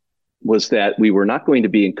eye was that we were not going to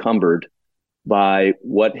be encumbered by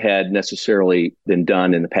what had necessarily been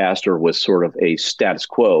done in the past or was sort of a status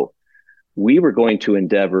quo. We were going to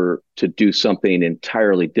endeavor to do something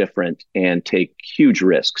entirely different and take huge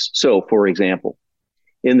risks. So, for example,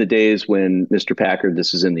 in the days when Mr. Packard,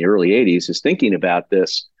 this is in the early 80s, is thinking about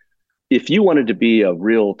this, if you wanted to be a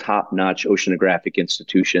real top-notch oceanographic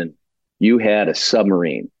institution, you had a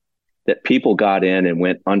submarine that people got in and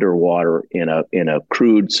went underwater in a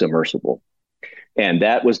crewed submersible. And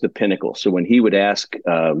that was the pinnacle. So when he would ask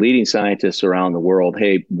leading scientists around the world,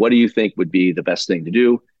 hey, what do you think would be the best thing to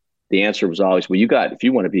do? The answer was always, well, if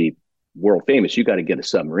you want to be world famous, you got to get a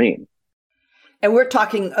submarine. And we're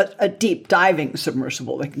talking a deep diving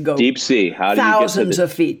submersible that can go deep sea. How do thousands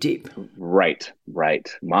of feet deep? Right,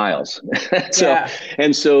 miles. Yeah.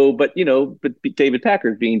 But David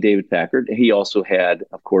Packard, being David Packard, he also had,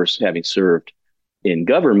 of course, having served in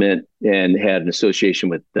government and had an association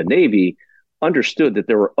with the Navy, understood that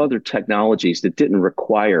there were other technologies that didn't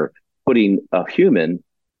require putting a human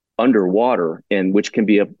underwater, and which can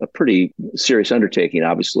be a pretty serious undertaking.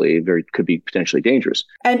 Obviously, could be potentially dangerous.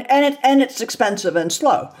 And it's expensive and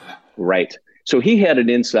slow. Right. So he had an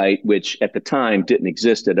insight which at the time didn't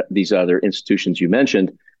exist at these other institutions you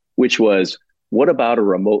mentioned, which was, what about a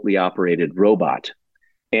remotely operated robot?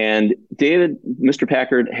 And Mr.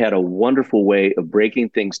 Packard had a wonderful way of breaking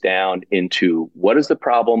things down into what is the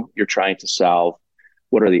problem you're trying to solve?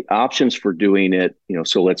 What are the options for doing it?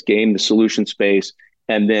 So let's game the solution space.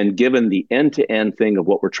 And then given the end-to-end thing of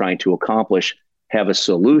what we're trying to accomplish, have a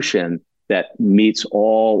solution that meets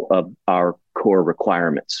all of our core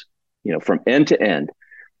requirements, from end to end.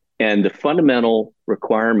 And the fundamental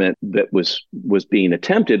requirement that was being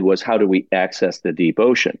attempted was, how do we access the deep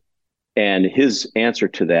ocean? And his answer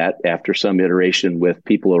to that, after some iteration with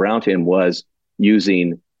people around him, was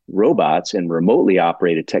using robots and remotely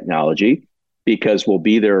operated technology, because we'll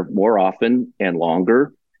be there more often and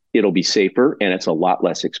longer. It'll be safer, and it's a lot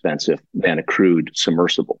less expensive than a crewed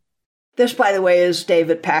submersible. This, by the way, is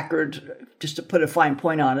David Packard, just to put a fine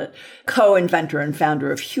point on it, co-inventor and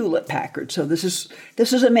founder of Hewlett-Packard. So this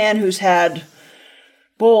is a man who's had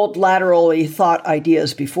bold, laterally thought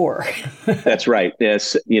ideas before. That's right.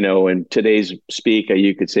 Yes, in today's speak,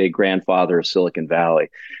 you could say grandfather of Silicon Valley.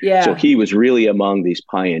 Yeah. So he was really among these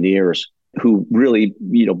pioneers who really,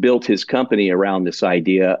 built his company around this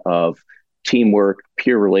idea of teamwork,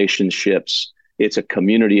 peer relationships. It's a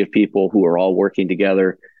community of people who are all working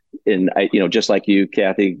together. And just like you,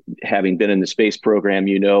 Kathy, having been in the space program,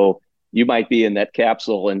 you might be in that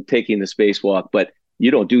capsule and taking the spacewalk, but you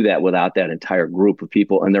don't do that without that entire group of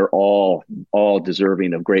people, and they're all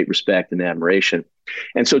deserving of great respect and admiration.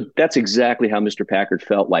 And so that's exactly how Mr. Packard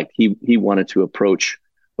felt like he wanted to approach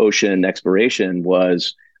ocean exploration.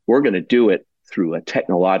 Was, we're going to do it through a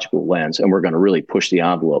technological lens, and we're going to really push the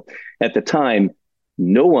envelope. At the time,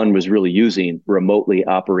 no one was really using remotely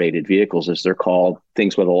operated vehicles, as they're called,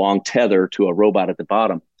 things with a long tether to a robot at the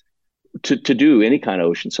bottom, to do any kind of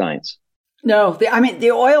ocean science. No,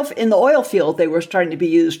 the oil field, they were starting to be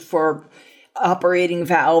used for operating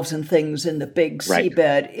valves and things in the big Right.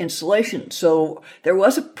 seabed installation. So there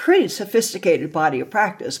was a pretty sophisticated body of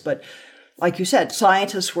practice. But like you said,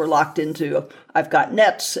 scientists were locked into, I've got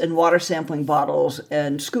nets and water sampling bottles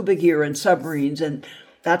and scuba gear and submarines, and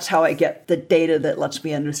that's how I get the data that lets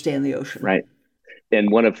me understand the ocean. Right.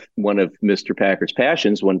 And one of Mr. Packard's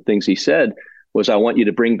passions, one of the things he said was, I want you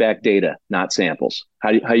to bring back data, not samples. How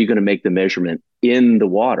are you going to make the measurement in the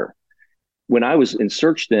water? When I was in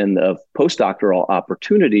search then of postdoctoral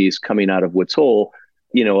opportunities coming out of Woods Hole,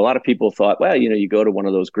 a lot of people thought, well, you go to one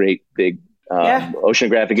of those great big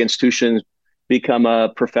oceanographic institutions, become a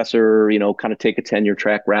professor, kind of take a tenure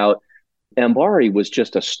track route. MBARI was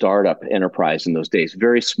just a startup enterprise in those days,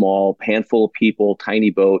 very small, handful of people, tiny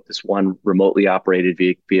boat, this one remotely operated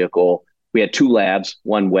vehicle. We had 2 labs,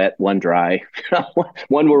 one wet, one dry,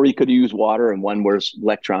 one where we could use water and one where it's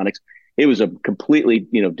electronics. It was a completely,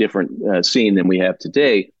 different scene than we have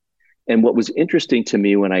today. And what was interesting to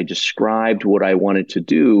me when I described what I wanted to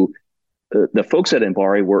do, the folks at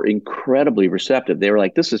MBARI were incredibly receptive. They were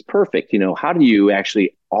like, this is perfect. How do you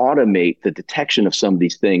actually automate the detection of some of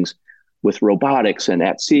these things with robotics and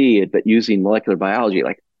at sea, but using molecular biology?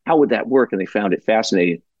 Like, how would that work? And they found it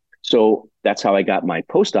fascinating. So that's how I got my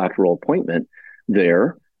postdoctoral appointment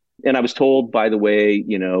there. And I was told, by the way,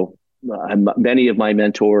 many of my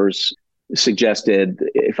mentors suggested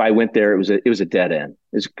if I went there, it was a dead end.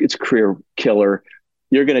 It's a career killer.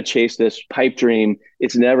 You're going to chase this pipe dream.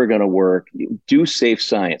 It's never going to work. Do safe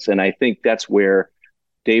science. And I think that's where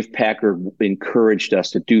Dave Packard encouraged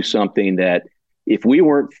us to do something that, if we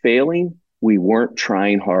weren't failing, we weren't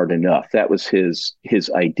trying hard enough. That was his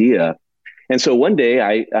idea. And so one day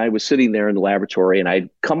I was sitting there in the laboratory, and I'd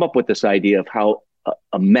come up with this idea of how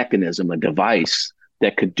a mechanism, a device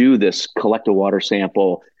that could do this, collect a water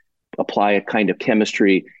sample, apply a kind of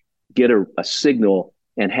chemistry, get a signal,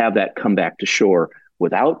 and have that come back to shore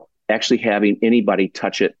without actually having anybody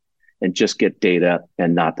touch it, and just get data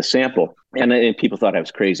and not the sample. And people thought I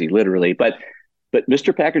was crazy, literally. But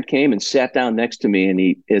Mr. Packard came and sat down next to me, and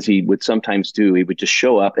he, as he would sometimes do, he would just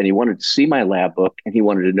show up, and he wanted to see my lab book, and he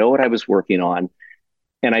wanted to know what I was working on.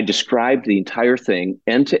 And I described the entire thing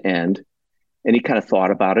end to end, and he kind of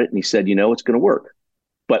thought about it, and he said, it's going to work.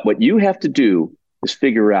 But what you have to do is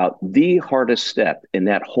figure out the hardest step in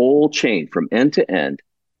that whole chain from end to end.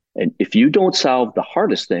 And if you don't solve the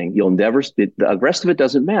hardest thing, the rest of it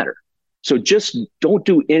doesn't matter. So just don't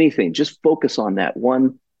do anything. Just focus on that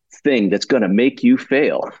one thing that's going to make you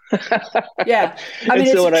fail. Yeah.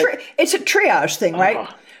 It's a triage thing, right?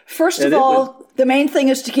 First of all, the main thing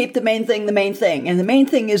is to keep the main thing the main thing. And the main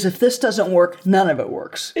thing is, if this doesn't work, none of it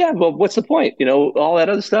works. Yeah, well, what's the point? All that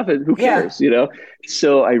other stuff, who cares,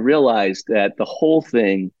 So I realized that the whole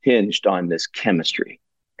thing hinged on this chemistry.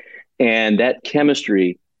 And that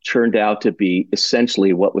chemistry turned out to be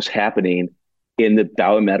essentially what was happening in the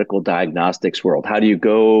biomedical diagnostics world. How do you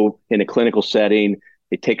go in a clinical setting?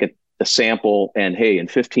 They take a sample, and hey, in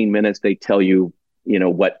 15 minutes, they tell you,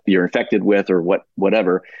 what you're infected with or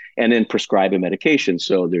whatever, and then prescribe a medication.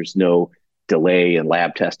 So there's no delay in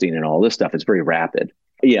lab testing and all this stuff. It's very rapid.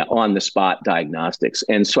 Yeah, on the spot diagnostics.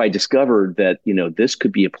 And so I discovered that, this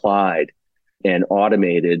could be applied and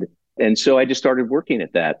automated. And so I just started working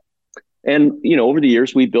at that. And, over the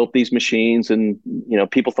years, we built these machines, and,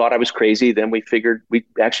 people thought I was crazy. Then we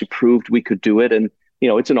actually proved we could do it. And,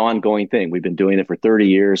 it's an ongoing thing. We've been doing it for 30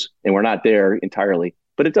 years, and we're not there entirely,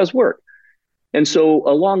 but it does work. And so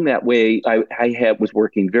along that way, I was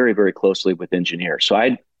working very, very closely with engineers. So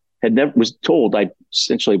I was told I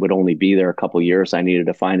essentially would only be there a couple of years. I needed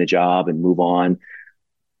to find a job and move on.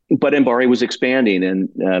 But MBARI was expanding, and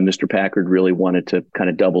Mr. Packard really wanted to kind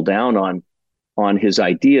of double down on his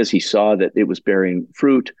ideas. He saw that it was bearing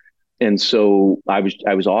fruit. And so I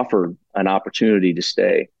was offered an opportunity to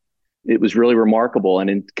stay. It was really remarkable. And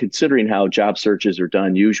in considering how job searches are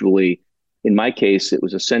done, usually, in my case, it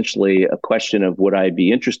was essentially a question of would I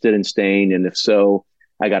be interested in staying? And if so,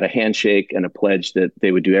 I got a handshake and a pledge that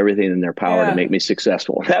they would do everything in their power to make me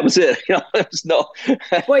successful. That was it. There was no.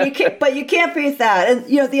 Well, you can't beat that.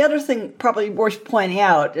 And, the other thing probably worth pointing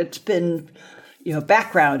out, it's been,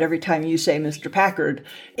 background every time you say Mr. Packard.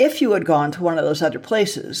 If you had gone to one of those other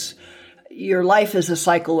places, your life is a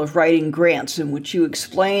cycle of writing grants in which you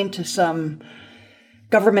explain to some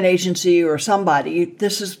government agency or somebody,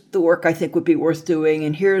 this is the work I think would be worth doing,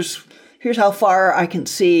 and here's how far I can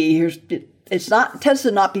see. It tends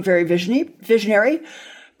to not be very visionary,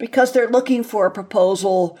 because they're looking for a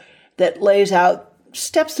proposal that lays out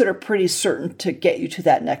steps that are pretty certain to get you to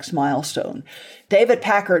that next milestone. David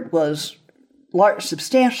Packard was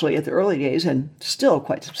substantially at the early days, and still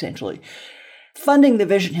quite substantially, funding the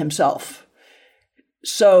vision himself.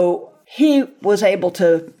 So he was able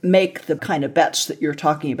to make the kind of bets that you're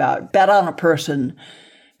talking about, bet on a person,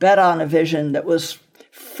 bet on a vision that was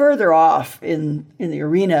further off in the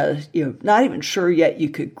arena, not even sure yet you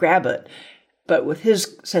could grab it. But with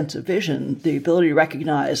his sense of vision, the ability to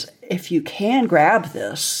recognize if you can grab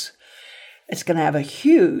this, it's going to have a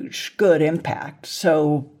huge, good impact.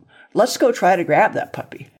 So let's go try to grab that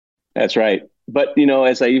puppy. That's right. But,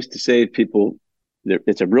 as I used to say to people,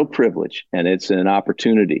 it's a real privilege and it's an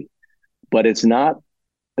opportunity, but it's not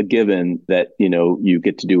a given that, you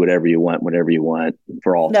get to do whatever you want,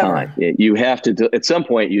 for all Never. time. You have to, at some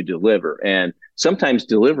point you deliver. And sometimes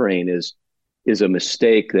delivering is a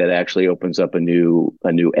mistake that actually opens up a new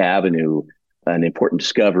avenue, an important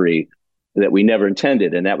discovery that we never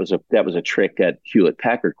intended. And that was a trick at Hewlett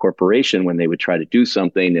Packard Corporation when they would try to do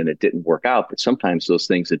something and it didn't work out. But sometimes those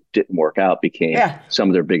things that didn't work out became some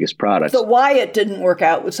of their biggest products. The why it didn't work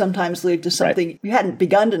out would sometimes lead to something you hadn't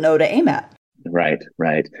begun to know to aim at. Right.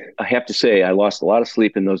 I have to say, I lost a lot of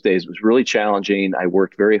sleep in those days. It was really challenging. I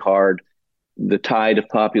worked very hard. The tide of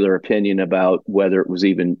popular opinion about whether it was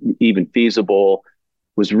even feasible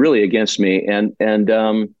was really against me. And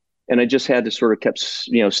I just had to sort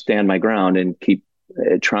of stand my ground and keep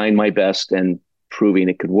trying my best and proving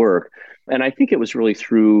it could work. And I think it was really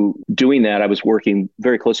through doing that. I was working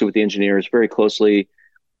very closely with the engineers, very closely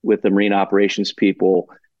with the marine operations people.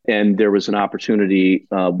 And there was an opportunity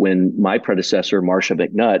when my predecessor, Marcia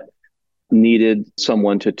McNutt, needed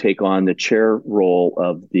someone to take on the chair role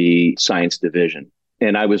of the science division.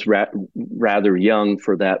 And I was rather young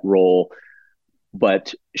for that role,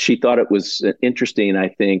 but she thought it was interesting, I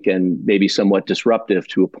think, and maybe somewhat disruptive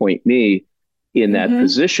to appoint me in that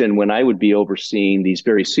position when I would be overseeing these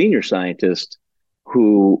very senior scientists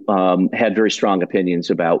who had very strong opinions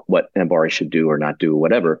about what MBARI should do or not do,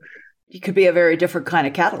 whatever. You could be a very different kind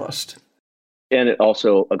of catalyst. And it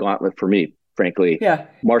also a gauntlet for me, frankly. Yeah.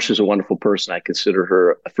 Marcia's a wonderful person. I consider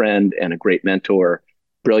her a friend and a great mentor,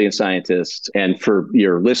 brilliant scientist. And for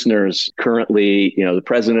your listeners, currently, the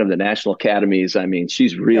president of the National Academies, I mean,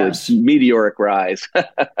 she's really meteoric rise.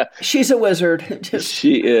 She's a wizard.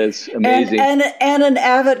 She is amazing. And an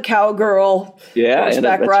avid cowgirl. Yeah.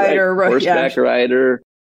 Horseback rider. Right. Horseback rider.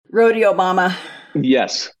 Rodeo mama.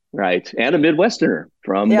 Yes. Right. And a Midwesterner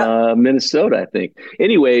from Minnesota, I think.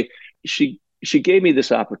 Anyway, she gave me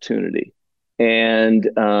this opportunity. And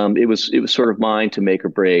it was sort of mine to make or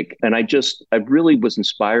break. And I really was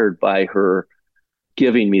inspired by her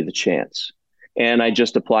giving me the chance. And I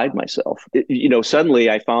just applied myself. Suddenly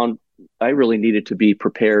I found I really needed to be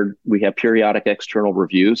prepared. We have periodic external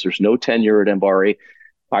reviews. There's no tenure at MBARI.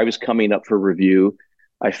 I was coming up for review.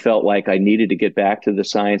 I felt like I needed to get back to the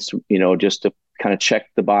science, just to kind of check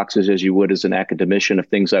the boxes as you would as an academician of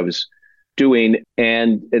things I was doing.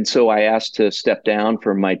 And so I asked to step down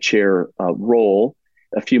from my chair role.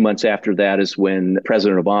 A few months after that is when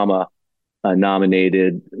President Obama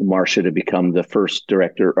nominated Marcia to become the first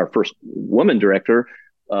woman director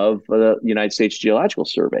of the United States Geological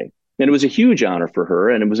Survey. And it was a huge honor for her,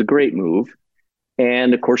 and it was a great move.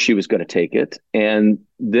 And of course, she was going to take it. And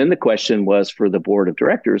then the question was for the board of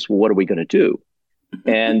directors, well, what are we going to do?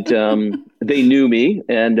 And they knew me,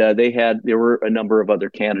 and there were a number of other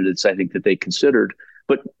candidates, I think, that they considered.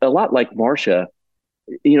 But a lot like Marcia,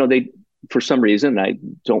 they, for some reason, I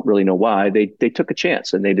don't really know why, they took a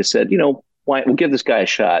chance and they just said, why, we'll give this guy a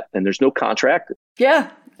shot. And there's no contract. Yeah.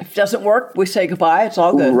 If it doesn't work, we say goodbye. It's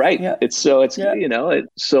all good. Right. Yeah. So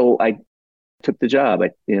I took the job.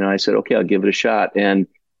 I said, okay, I'll give it a shot. And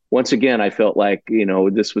once again, I felt like,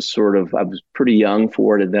 this was I was pretty young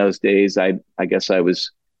for it in those days. I guess I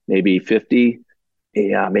was maybe 50.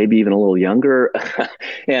 Yeah, maybe even a little younger.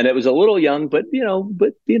 And it was a little young, but they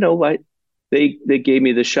gave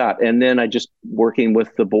me the shot. And then I just working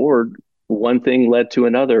with the board, one thing led to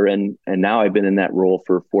another. And now I've been in that role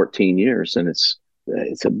for 14 years, and it's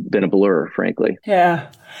been a blur, frankly.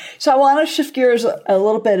 Yeah. So I want to shift gears a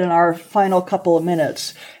little bit in our final couple of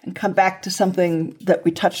minutes and come back to something that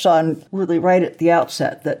we touched on really right at the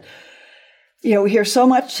outset, that, we hear so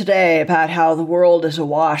much today about how the world is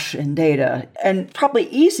awash in data, and probably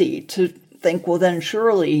easy to think, well, then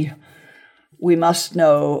surely we must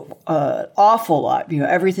know an awful lot,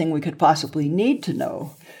 everything we could possibly need to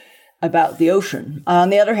know about the ocean. On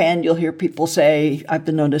the other hand, you'll hear people say, I've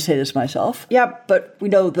been known to say this myself, yeah, but we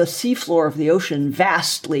know the seafloor of the ocean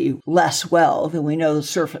vastly less well than we know the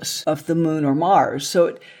surface of the moon or Mars.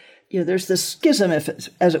 So there's this schism,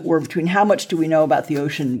 as it were, between how much do we know about the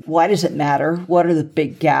ocean, why does it matter, what are the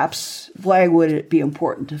big gaps, why would it be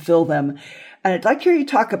important to fill them? And I'd like to hear you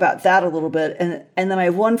talk about that a little bit. And then I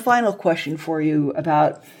have one final question for you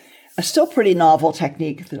about a still pretty novel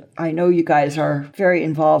technique that I know you guys are very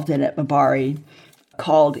involved in at MBARI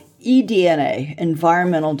called eDNA,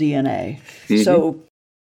 environmental DNA. Mm-hmm. So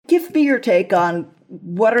give me your take on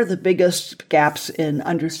what are the biggest gaps in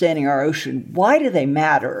understanding our ocean? Why do they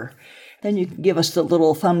matter? Then you can give us the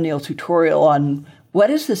little thumbnail tutorial on what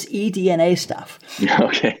is this eDNA stuff?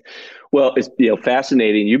 Okay. Well, it's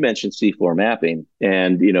fascinating. You mentioned seafloor mapping,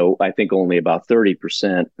 and I think only about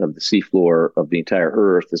 30% of the seafloor of the entire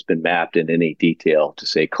Earth has been mapped in any detail to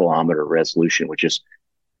say kilometer resolution, which is,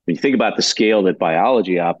 when you think about the scale that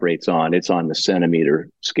biology operates on, it's on the centimeter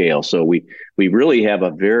scale. So we really have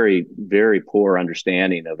a very, very poor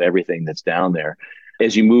understanding of everything that's down there.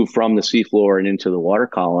 As you move from the seafloor and into the water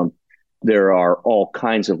column, there are all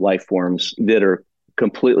kinds of life forms that are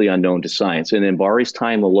completely unknown to science. And in MBARI's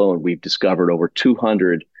time alone, we've discovered over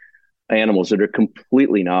 200 animals that are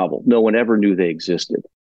completely novel. No one ever knew they existed.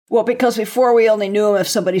 Well, because before we only knew them if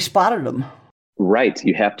somebody spotted them. Right.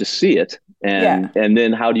 You have to see it. And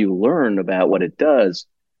then how do you learn about what it does?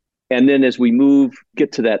 And then as we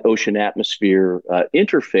get to that ocean atmosphere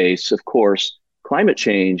interface, of course, climate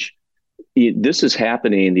change, this is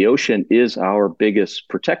happening. The ocean is our biggest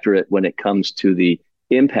protectorate when it comes to the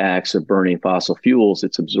impacts of burning fossil fuels.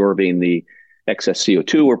 It's absorbing the excess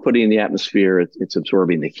CO2 we're putting in the atmosphere. It's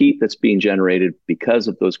absorbing the heat that's being generated because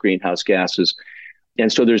of those greenhouse gases.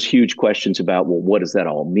 And so there's huge questions about, well, what does that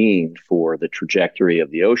all mean for the trajectory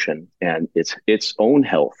of the ocean and its own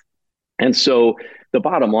health? And so the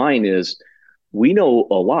bottom line is we know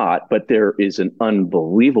a lot, but there is an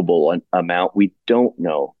unbelievable amount we don't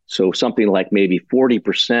know. So something like maybe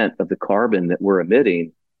 40% of the carbon that we're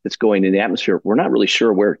emitting that's going in the atmosphere, we're not really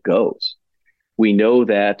sure where it goes. We know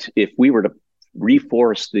that if we were to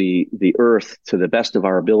reforest the Earth to the best of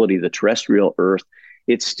our ability, the terrestrial Earth,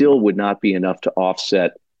 it still would not be enough to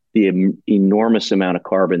offset the enormous amount of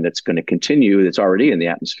carbon that's going to continue, that's already in the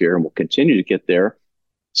atmosphere and will continue to get there.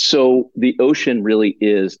 So the ocean really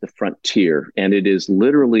is the frontier, and it is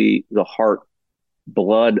literally the heart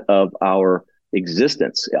blood of our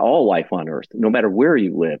existence. All life on Earth, no matter where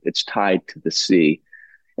you live, it's tied to the sea.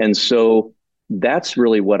 And so that's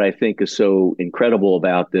really what I think is so incredible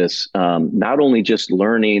about this. Not only just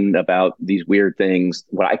learning about these weird things,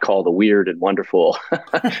 what I call the weird and wonderful,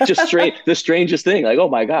 just the strangest thing, like, oh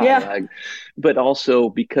my God. Yeah. But also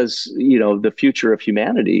because, the future of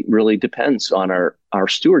humanity really depends on our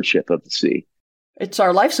stewardship of the sea. It's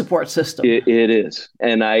our life support system. It is.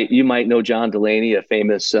 And you might know John Delaney, a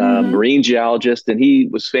famous marine geologist, and he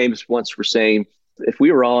was famous once for saying, if we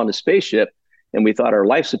were all on a spaceship, and we thought our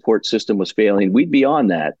life support system was failing, we'd be on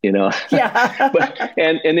that, Yeah.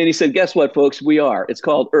 and then he said, guess what, folks? We are. It's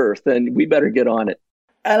called Earth, and we better get on it.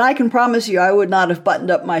 And I can promise you, I would not have buttoned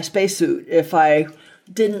up my spacesuit if I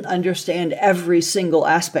didn't understand every single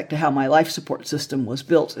aspect of how my life support system was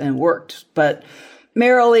built and worked. But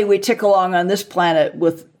merrily, we tick along on this planet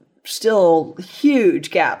with still huge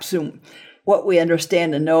gaps in what we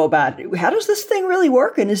understand and know about it. How does this thing really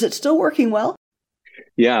work? And is it still working well?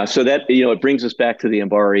 Yeah, so that, it brings us back to the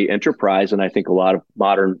MBARI enterprise. And I think a lot of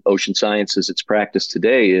modern ocean science as it's practiced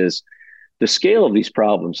today is the scale of these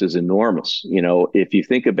problems is enormous. If you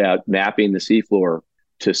think about mapping the seafloor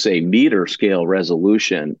to, say, meter scale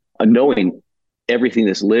resolution, knowing everything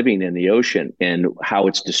that's living in the ocean and how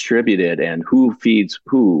it's distributed and who feeds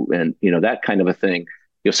who and, that kind of a thing.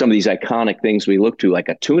 Some of these iconic things we look to, like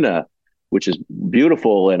a tuna, which is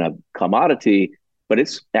beautiful and a commodity, but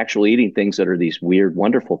it's actually eating things that are these weird,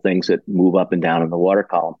 wonderful things that move up and down in the water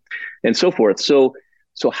column and so forth. So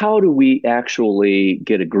how do we actually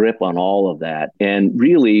get a grip on all of that? And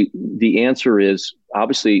really, the answer is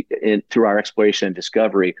obviously through our exploration and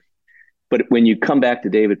discovery. But when you come back to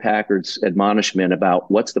David Packard's admonishment about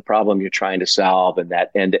what's the problem you're trying to solve and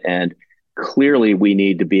that end to end, clearly we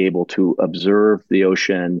need to be able to observe the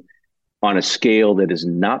ocean on a scale that is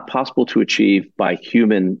not possible to achieve by a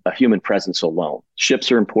human presence alone.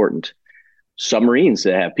 Ships are important. Submarines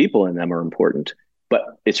that have people in them are important,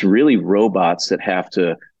 but it's really robots that have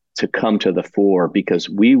to come to the fore because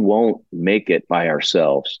we won't make it by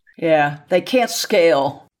ourselves. Yeah, they can't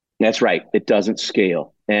scale. That's right. It doesn't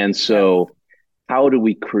scale. And so how do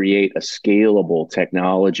we create a scalable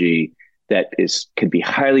technology that can be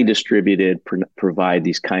highly distributed, provide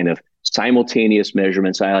these kind of simultaneous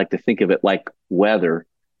measurements. I like to think of it like weather.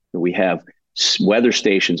 We have weather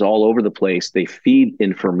stations all over the place. They feed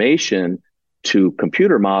information to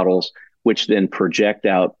computer models, which then project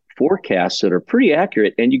out forecasts that are pretty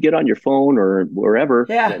accurate. And you get on your phone or wherever,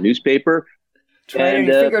 Yeah. a newspaper, It's right at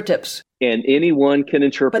your fingertips. and anyone can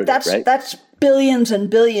interpret But it, right? that's billions and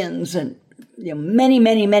billions and many,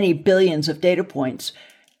 many, many billions of data points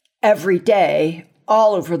every day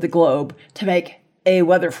all over the globe to make a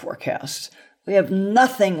weather forecast. We have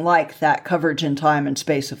nothing like that coverage in time and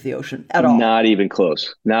space of the ocean at all. Not even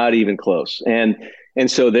close. Not even close. And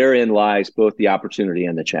so therein lies both the opportunity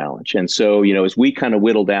and the challenge. And so, as we kind of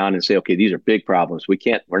whittle down and say, okay, these are big problems. We're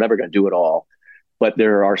never going to do it all. But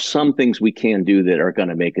there are some things we can do that are going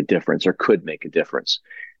to make a difference or could make a difference.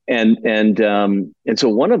 And so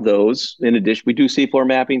one of those, in addition, we do seafloor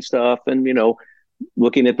mapping stuff and,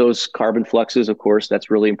 looking at those carbon fluxes, of course,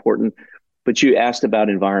 that's really important. But you asked about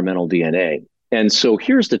environmental DNA. And so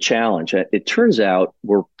here's the challenge. It turns out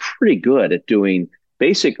we're pretty good at doing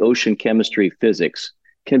basic ocean chemistry physics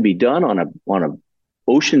can be done on a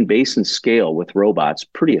ocean basin scale with robots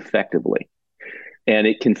pretty effectively. And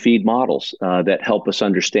it can feed models that help us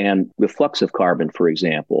understand the flux of carbon, for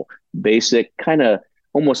example, basic kind of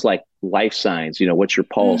almost like life signs, what's your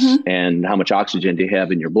pulse and how much oxygen do you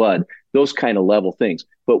have in your blood, those kind of level things.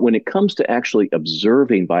 But when it comes to actually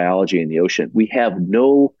observing biology in the ocean, we have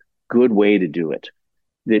no good way to do it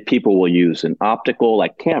that people will use an optical,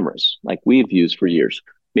 like cameras, like we've used for years.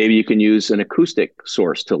 Maybe you can use an acoustic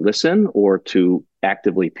source to listen or to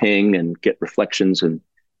actively ping and get reflections and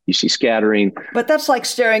you see scattering. But that's like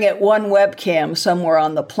staring at one webcam somewhere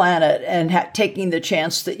on the planet and taking the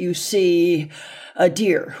chance that you see a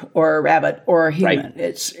deer or a rabbit or a human. Right.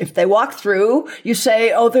 It's if they walk through, you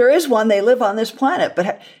say, oh, there is one. They live on this planet.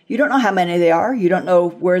 But you don't know how many they are. You don't know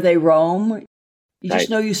where they roam. You just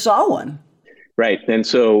know you saw one. Right. And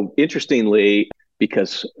so interestingly,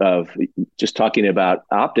 because of just talking about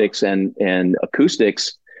optics and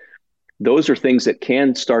acoustics, those are things that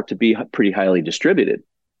can start to be pretty highly distributed.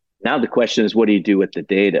 Now the question is, what do you do with the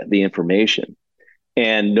data, the information?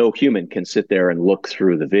 And no human can sit there and look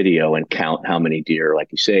through the video and count how many deer, like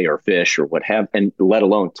you say, or fish or what have, and let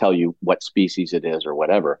alone tell you what species it is or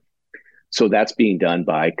whatever. So that's being done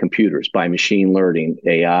by computers, by machine learning,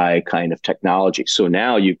 AI kind of technology. So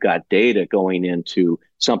now you've got data going into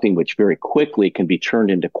something which very quickly can be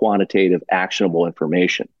turned into quantitative, actionable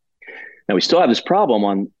information. Now we still have this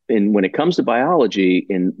problem when it comes to biology,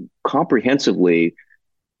 in comprehensively,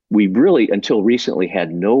 we really, until recently,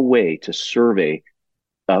 had no way to survey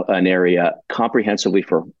an area comprehensively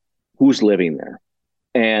for who's living there.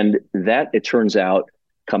 And that, it turns out,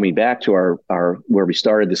 coming back to our where we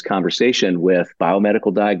started this conversation with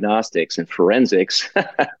biomedical diagnostics and forensics,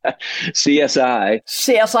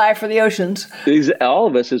 CSI for the oceans. All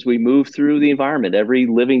of us, as we move through the environment, every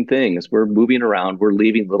living thing, as we're moving around, we're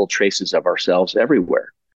leaving little traces of ourselves everywhere.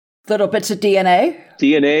 Little bits of DNA?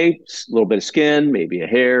 DNA, a little bit of skin, maybe a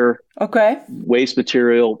hair. Okay. Waste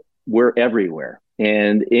material, we're everywhere.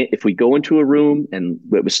 And if we go into a room and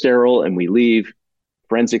it was sterile and we leave,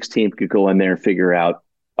 forensics team could go in there and figure out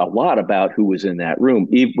a lot about who was in that room,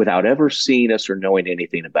 even without ever seeing us or knowing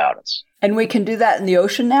anything about us. And we can do that in the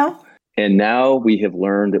ocean now? And now we have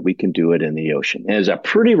learned that we can do it in the ocean. And it's a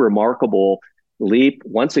pretty remarkable leap.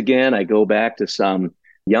 Once again, I go back to some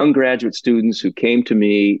young graduate students who came to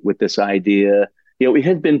me with this idea. It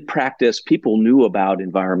had been practiced. People knew about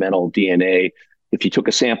environmental DNA. If you took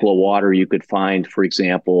a sample of water, you could find, for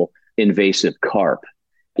example, invasive carp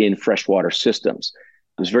in freshwater systems.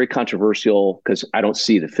 It was very controversial because I don't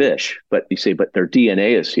see the fish, but you say, but their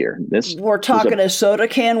DNA is here. We're talking a soda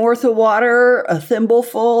can worth of water, a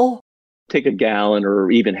thimbleful. Take a gallon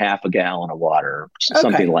or even half a gallon of water,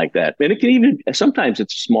 something like that. And it can even, sometimes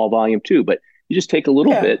it's small volume too, but you just take a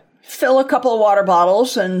little bit. Fill a couple of water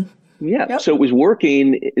bottles and... Yeah. Yep. So it was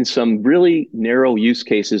working in some really narrow use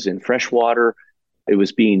cases in freshwater. It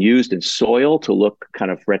was being used in soil to look kind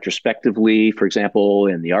of retrospectively. For example,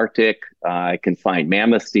 in the Arctic, I can find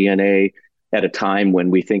mammoth DNA at a time when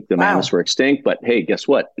we think the mammoths were extinct. But hey, guess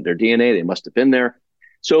what? Their DNA, they must have been there.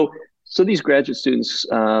 So these graduate students,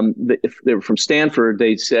 if they were from Stanford,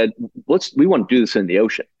 they said, we want to do this in the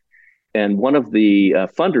ocean. And one of the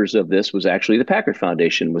funders of this was actually the Packard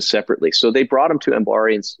Foundation, was separately. So they brought them to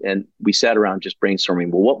MBARI and we sat around just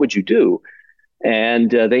brainstorming, well, what would you do?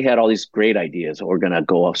 And they had all these great ideas. We're going to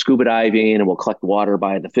go scuba diving and we'll collect water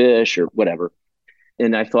by the fish or whatever.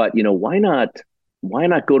 And I thought, why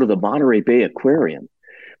not go to the Monterey Bay Aquarium?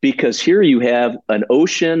 because here you have an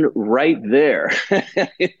ocean right there,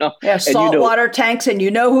 you know, Yeah, and saltwater tanks, and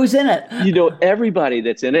you know who's in it. everybody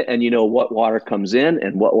that's in it, and you know what water comes in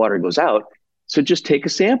and what water goes out. So just take a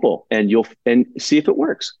sample and you'll and see if it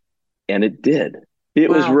works. And it did. It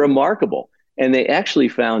was Wow. remarkable. And they actually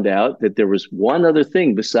found out that there was one other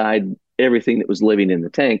thing beside everything that was living in the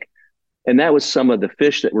tank, and that was some of the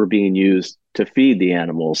fish that were being used to feed the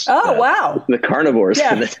animals, Oh, wow. the carnivores in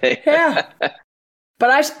Yeah. the tank. Yeah. But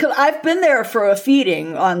I've been there for a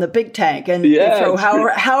feeding on the big tank, and they Yeah, throw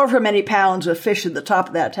however many pounds of fish in the top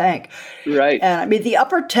of that tank. right. And I mean, the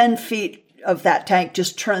upper 10 feet of that tank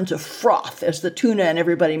just turn to froth as the tuna and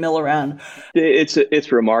everybody mill around.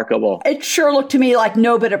 It's remarkable. It sure looked to me like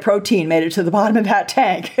no bit of protein made it to the bottom of that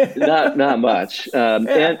tank. Not much. Yeah.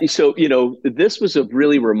 And so, this was a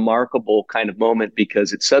really remarkable kind of moment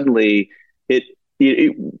because it suddenly it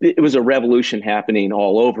it was a revolution happening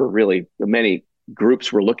all over. Really, many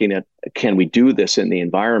groups were looking at, can we do this in the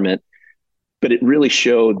environment? But it really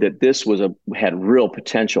showed that this had real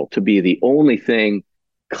potential to be the only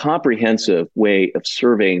comprehensive way of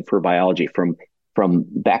surveying for biology from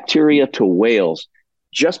bacteria to whales,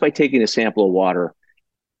 just by taking a sample of water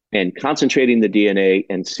and concentrating the DNA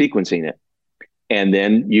and sequencing it. And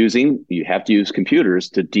then you have to use computers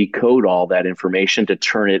to decode all that information to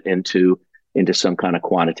turn it into some kind of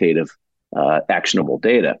quantitative, actionable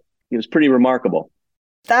data. It was pretty remarkable.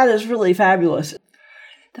 That is really fabulous.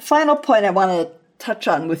 The final point I want to touch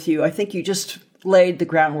on with you, I think you just laid the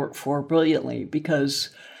groundwork for brilliantly, because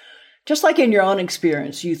just like in your own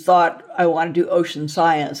experience, you thought, I want to do ocean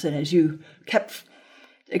science. And as you kept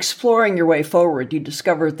exploring your way forward, you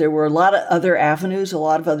discovered there were a lot of other avenues, a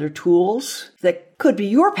lot of other tools that could be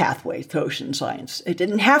your pathway to ocean science. It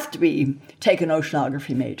didn't have to be take an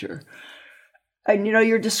oceanography major. And,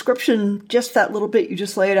 your description, just that little bit you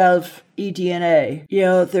just laid out of eDNA,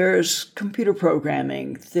 there's computer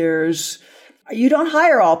programming, you don't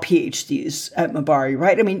hire all PhDs at Mabari,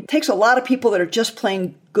 right? I mean, it takes a lot of people that are just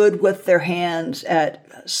plain good with their hands at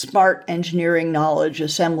smart engineering knowledge,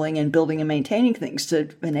 assembling and building and maintaining things to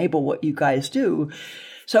enable what you guys do.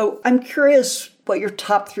 So I'm curious what your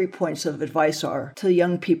top 3 points of advice are to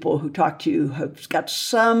young people who talk to you, have got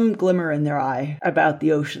some glimmer in their eye about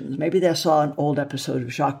the oceans. Maybe they saw an old episode of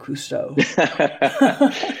Jacques Cousteau.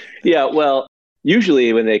 Yeah, well,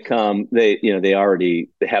 usually when they come, they already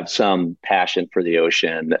have some passion for the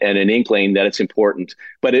ocean and an inkling that it's important.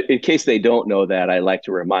 But in case they don't know that, I like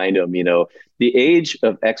to remind them, the age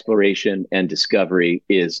of exploration and discovery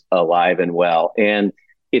is alive and well. And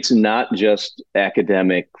it's not just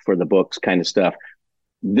academic for the books kind of stuff.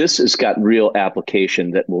 This has got real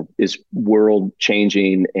application that is world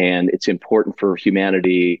changing, and it's important for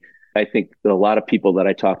humanity. I think a lot of people that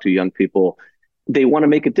I talk to, young people, they want to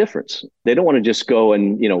make a difference. They don't want to just go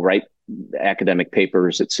and, write academic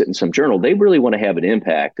papers that sit in some journal. They really want to have an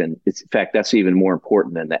impact. And in fact, that's even more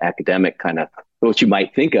important than the academic kind of what you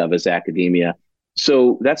might think of as academia.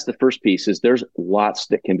 So that's the first piece, is there's lots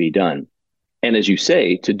that can be done. And as you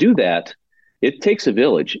say, to do that, it takes a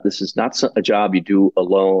village. This is not a job you do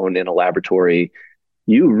alone in a laboratory.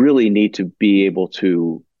 You really need to be able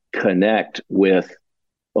to connect with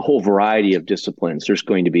a whole variety of disciplines. There's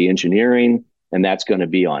going to be engineering, and that's going to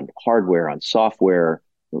be on hardware, on software,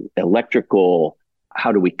 electrical.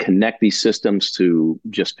 How do we connect these systems to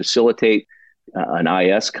just facilitate an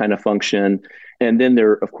IS kind of function? And then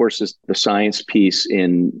there, of course, is the science piece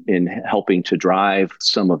in helping to drive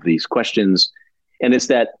some of these questions. And it's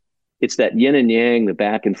that yin and yang, the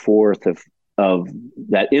back and forth of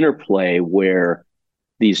that interplay where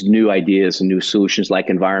these new ideas and new solutions like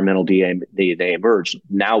environmental DNA emerge.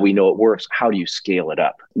 Now we know it works. How do you scale it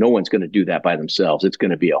up? No one's going to do that by themselves. It's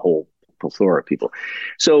going to be a whole plethora of people.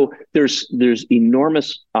 So there's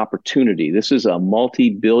enormous opportunity. This is a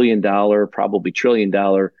multi-billion-dollar, probably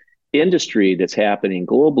trillion-dollar industry that's happening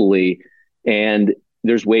globally. And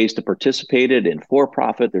there's ways to participate in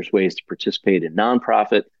for-profit. There's ways to participate in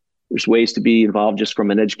nonprofit. There's ways to be involved just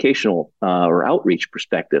from an educational or outreach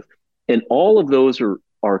perspective. And all of those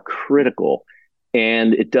are critical.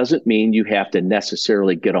 And it doesn't mean you have to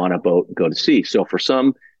necessarily get on a boat and go to sea. So for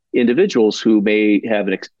some individuals who may have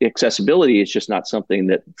an accessibility, it's just not something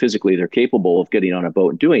that physically they're capable of getting on a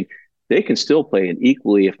boat and doing, they can still play an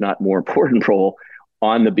equally, if not more important role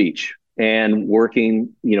on the beach and working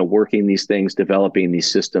these things, developing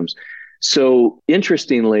these systems. So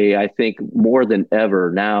interestingly, I think more than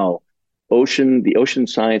ever now, the ocean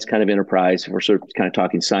science kind of enterprise, if we're sort of kind of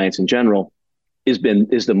talking science in general, is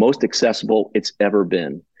the most accessible it's ever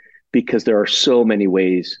been, because there are so many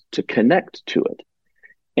ways to connect to it.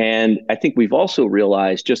 And I think we've also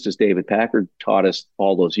realized, just as David Packard taught us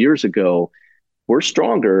all those years ago, we're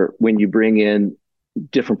stronger when you bring in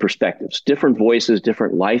different perspectives, different voices,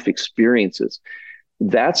 different life experiences.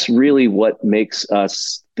 That's really what makes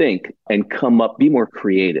us think and come up, be more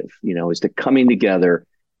creative, is to coming together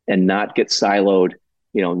and not get siloed,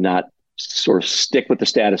 not sort of stick with the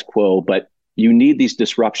status quo, but you need these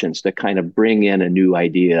disruptions to kind of bring in a new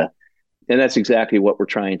idea. And that's exactly what we're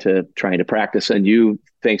trying to practice. And you,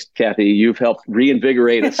 thanks, Kathy, you've helped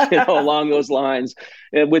reinvigorate us, along those lines,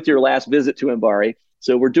 and with your last visit to MBARI.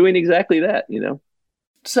 So we're doing exactly that,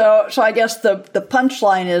 So I guess the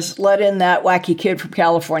punchline is let in that wacky kid from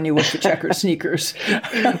California with the checkered sneakers.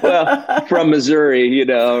 Well, from Missouri,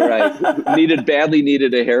 right? Badly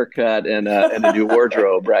needed a haircut and a new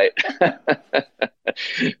wardrobe, right?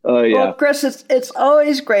 Oh yeah. Well, Chris, it's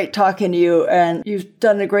always great talking to you, and you've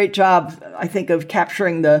done a great job, I think, of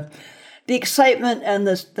capturing the excitement and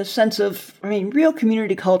the sense of, real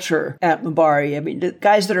community culture at MBARI. The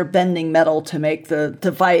guys that are bending metal to make the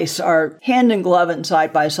device are hand in glove and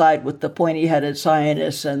side by side with the pointy-headed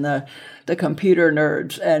scientists and the computer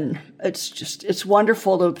nerds. And it's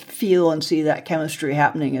wonderful to feel and see that chemistry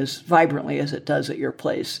happening as vibrantly as it does at your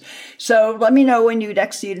place. So let me know when you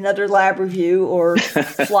next need another lab review or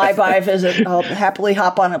flyby visit. I'll happily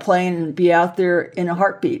hop on a plane and be out there in a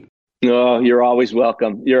heartbeat. Oh, you're always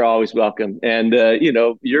welcome. You're always welcome. And,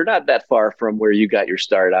 you're not that far from where you got your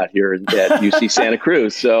start out here at UC Santa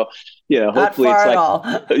Cruz. So, hopefully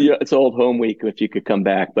it's old home week if you could come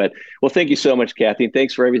back. But, well, thank you so much, Kathy. And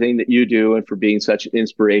thanks for everything that you do and for being such an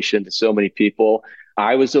inspiration to so many people.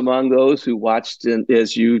 I was among those who watched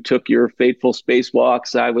as you took your fateful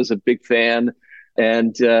spacewalks. I was a big fan.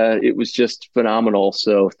 And it was just phenomenal.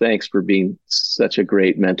 So thanks for being such a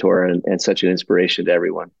great mentor and such an inspiration to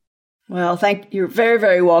everyone. Well, you're very,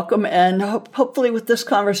 very welcome. And hopefully with this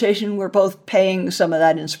conversation, we're both paying some of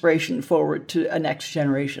that inspiration forward to a next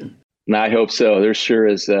generation. And I hope so. There sure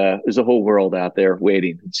is. There's a whole world out there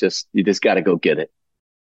waiting. You just got to go get it.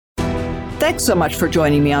 Thanks so much for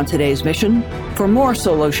joining me on today's mission. For more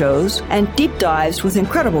solo shows and deep dives with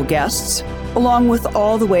incredible guests, along with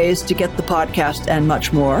all the ways to get the podcast and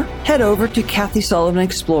much more, head over to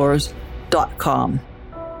KathySullivanExplores.com.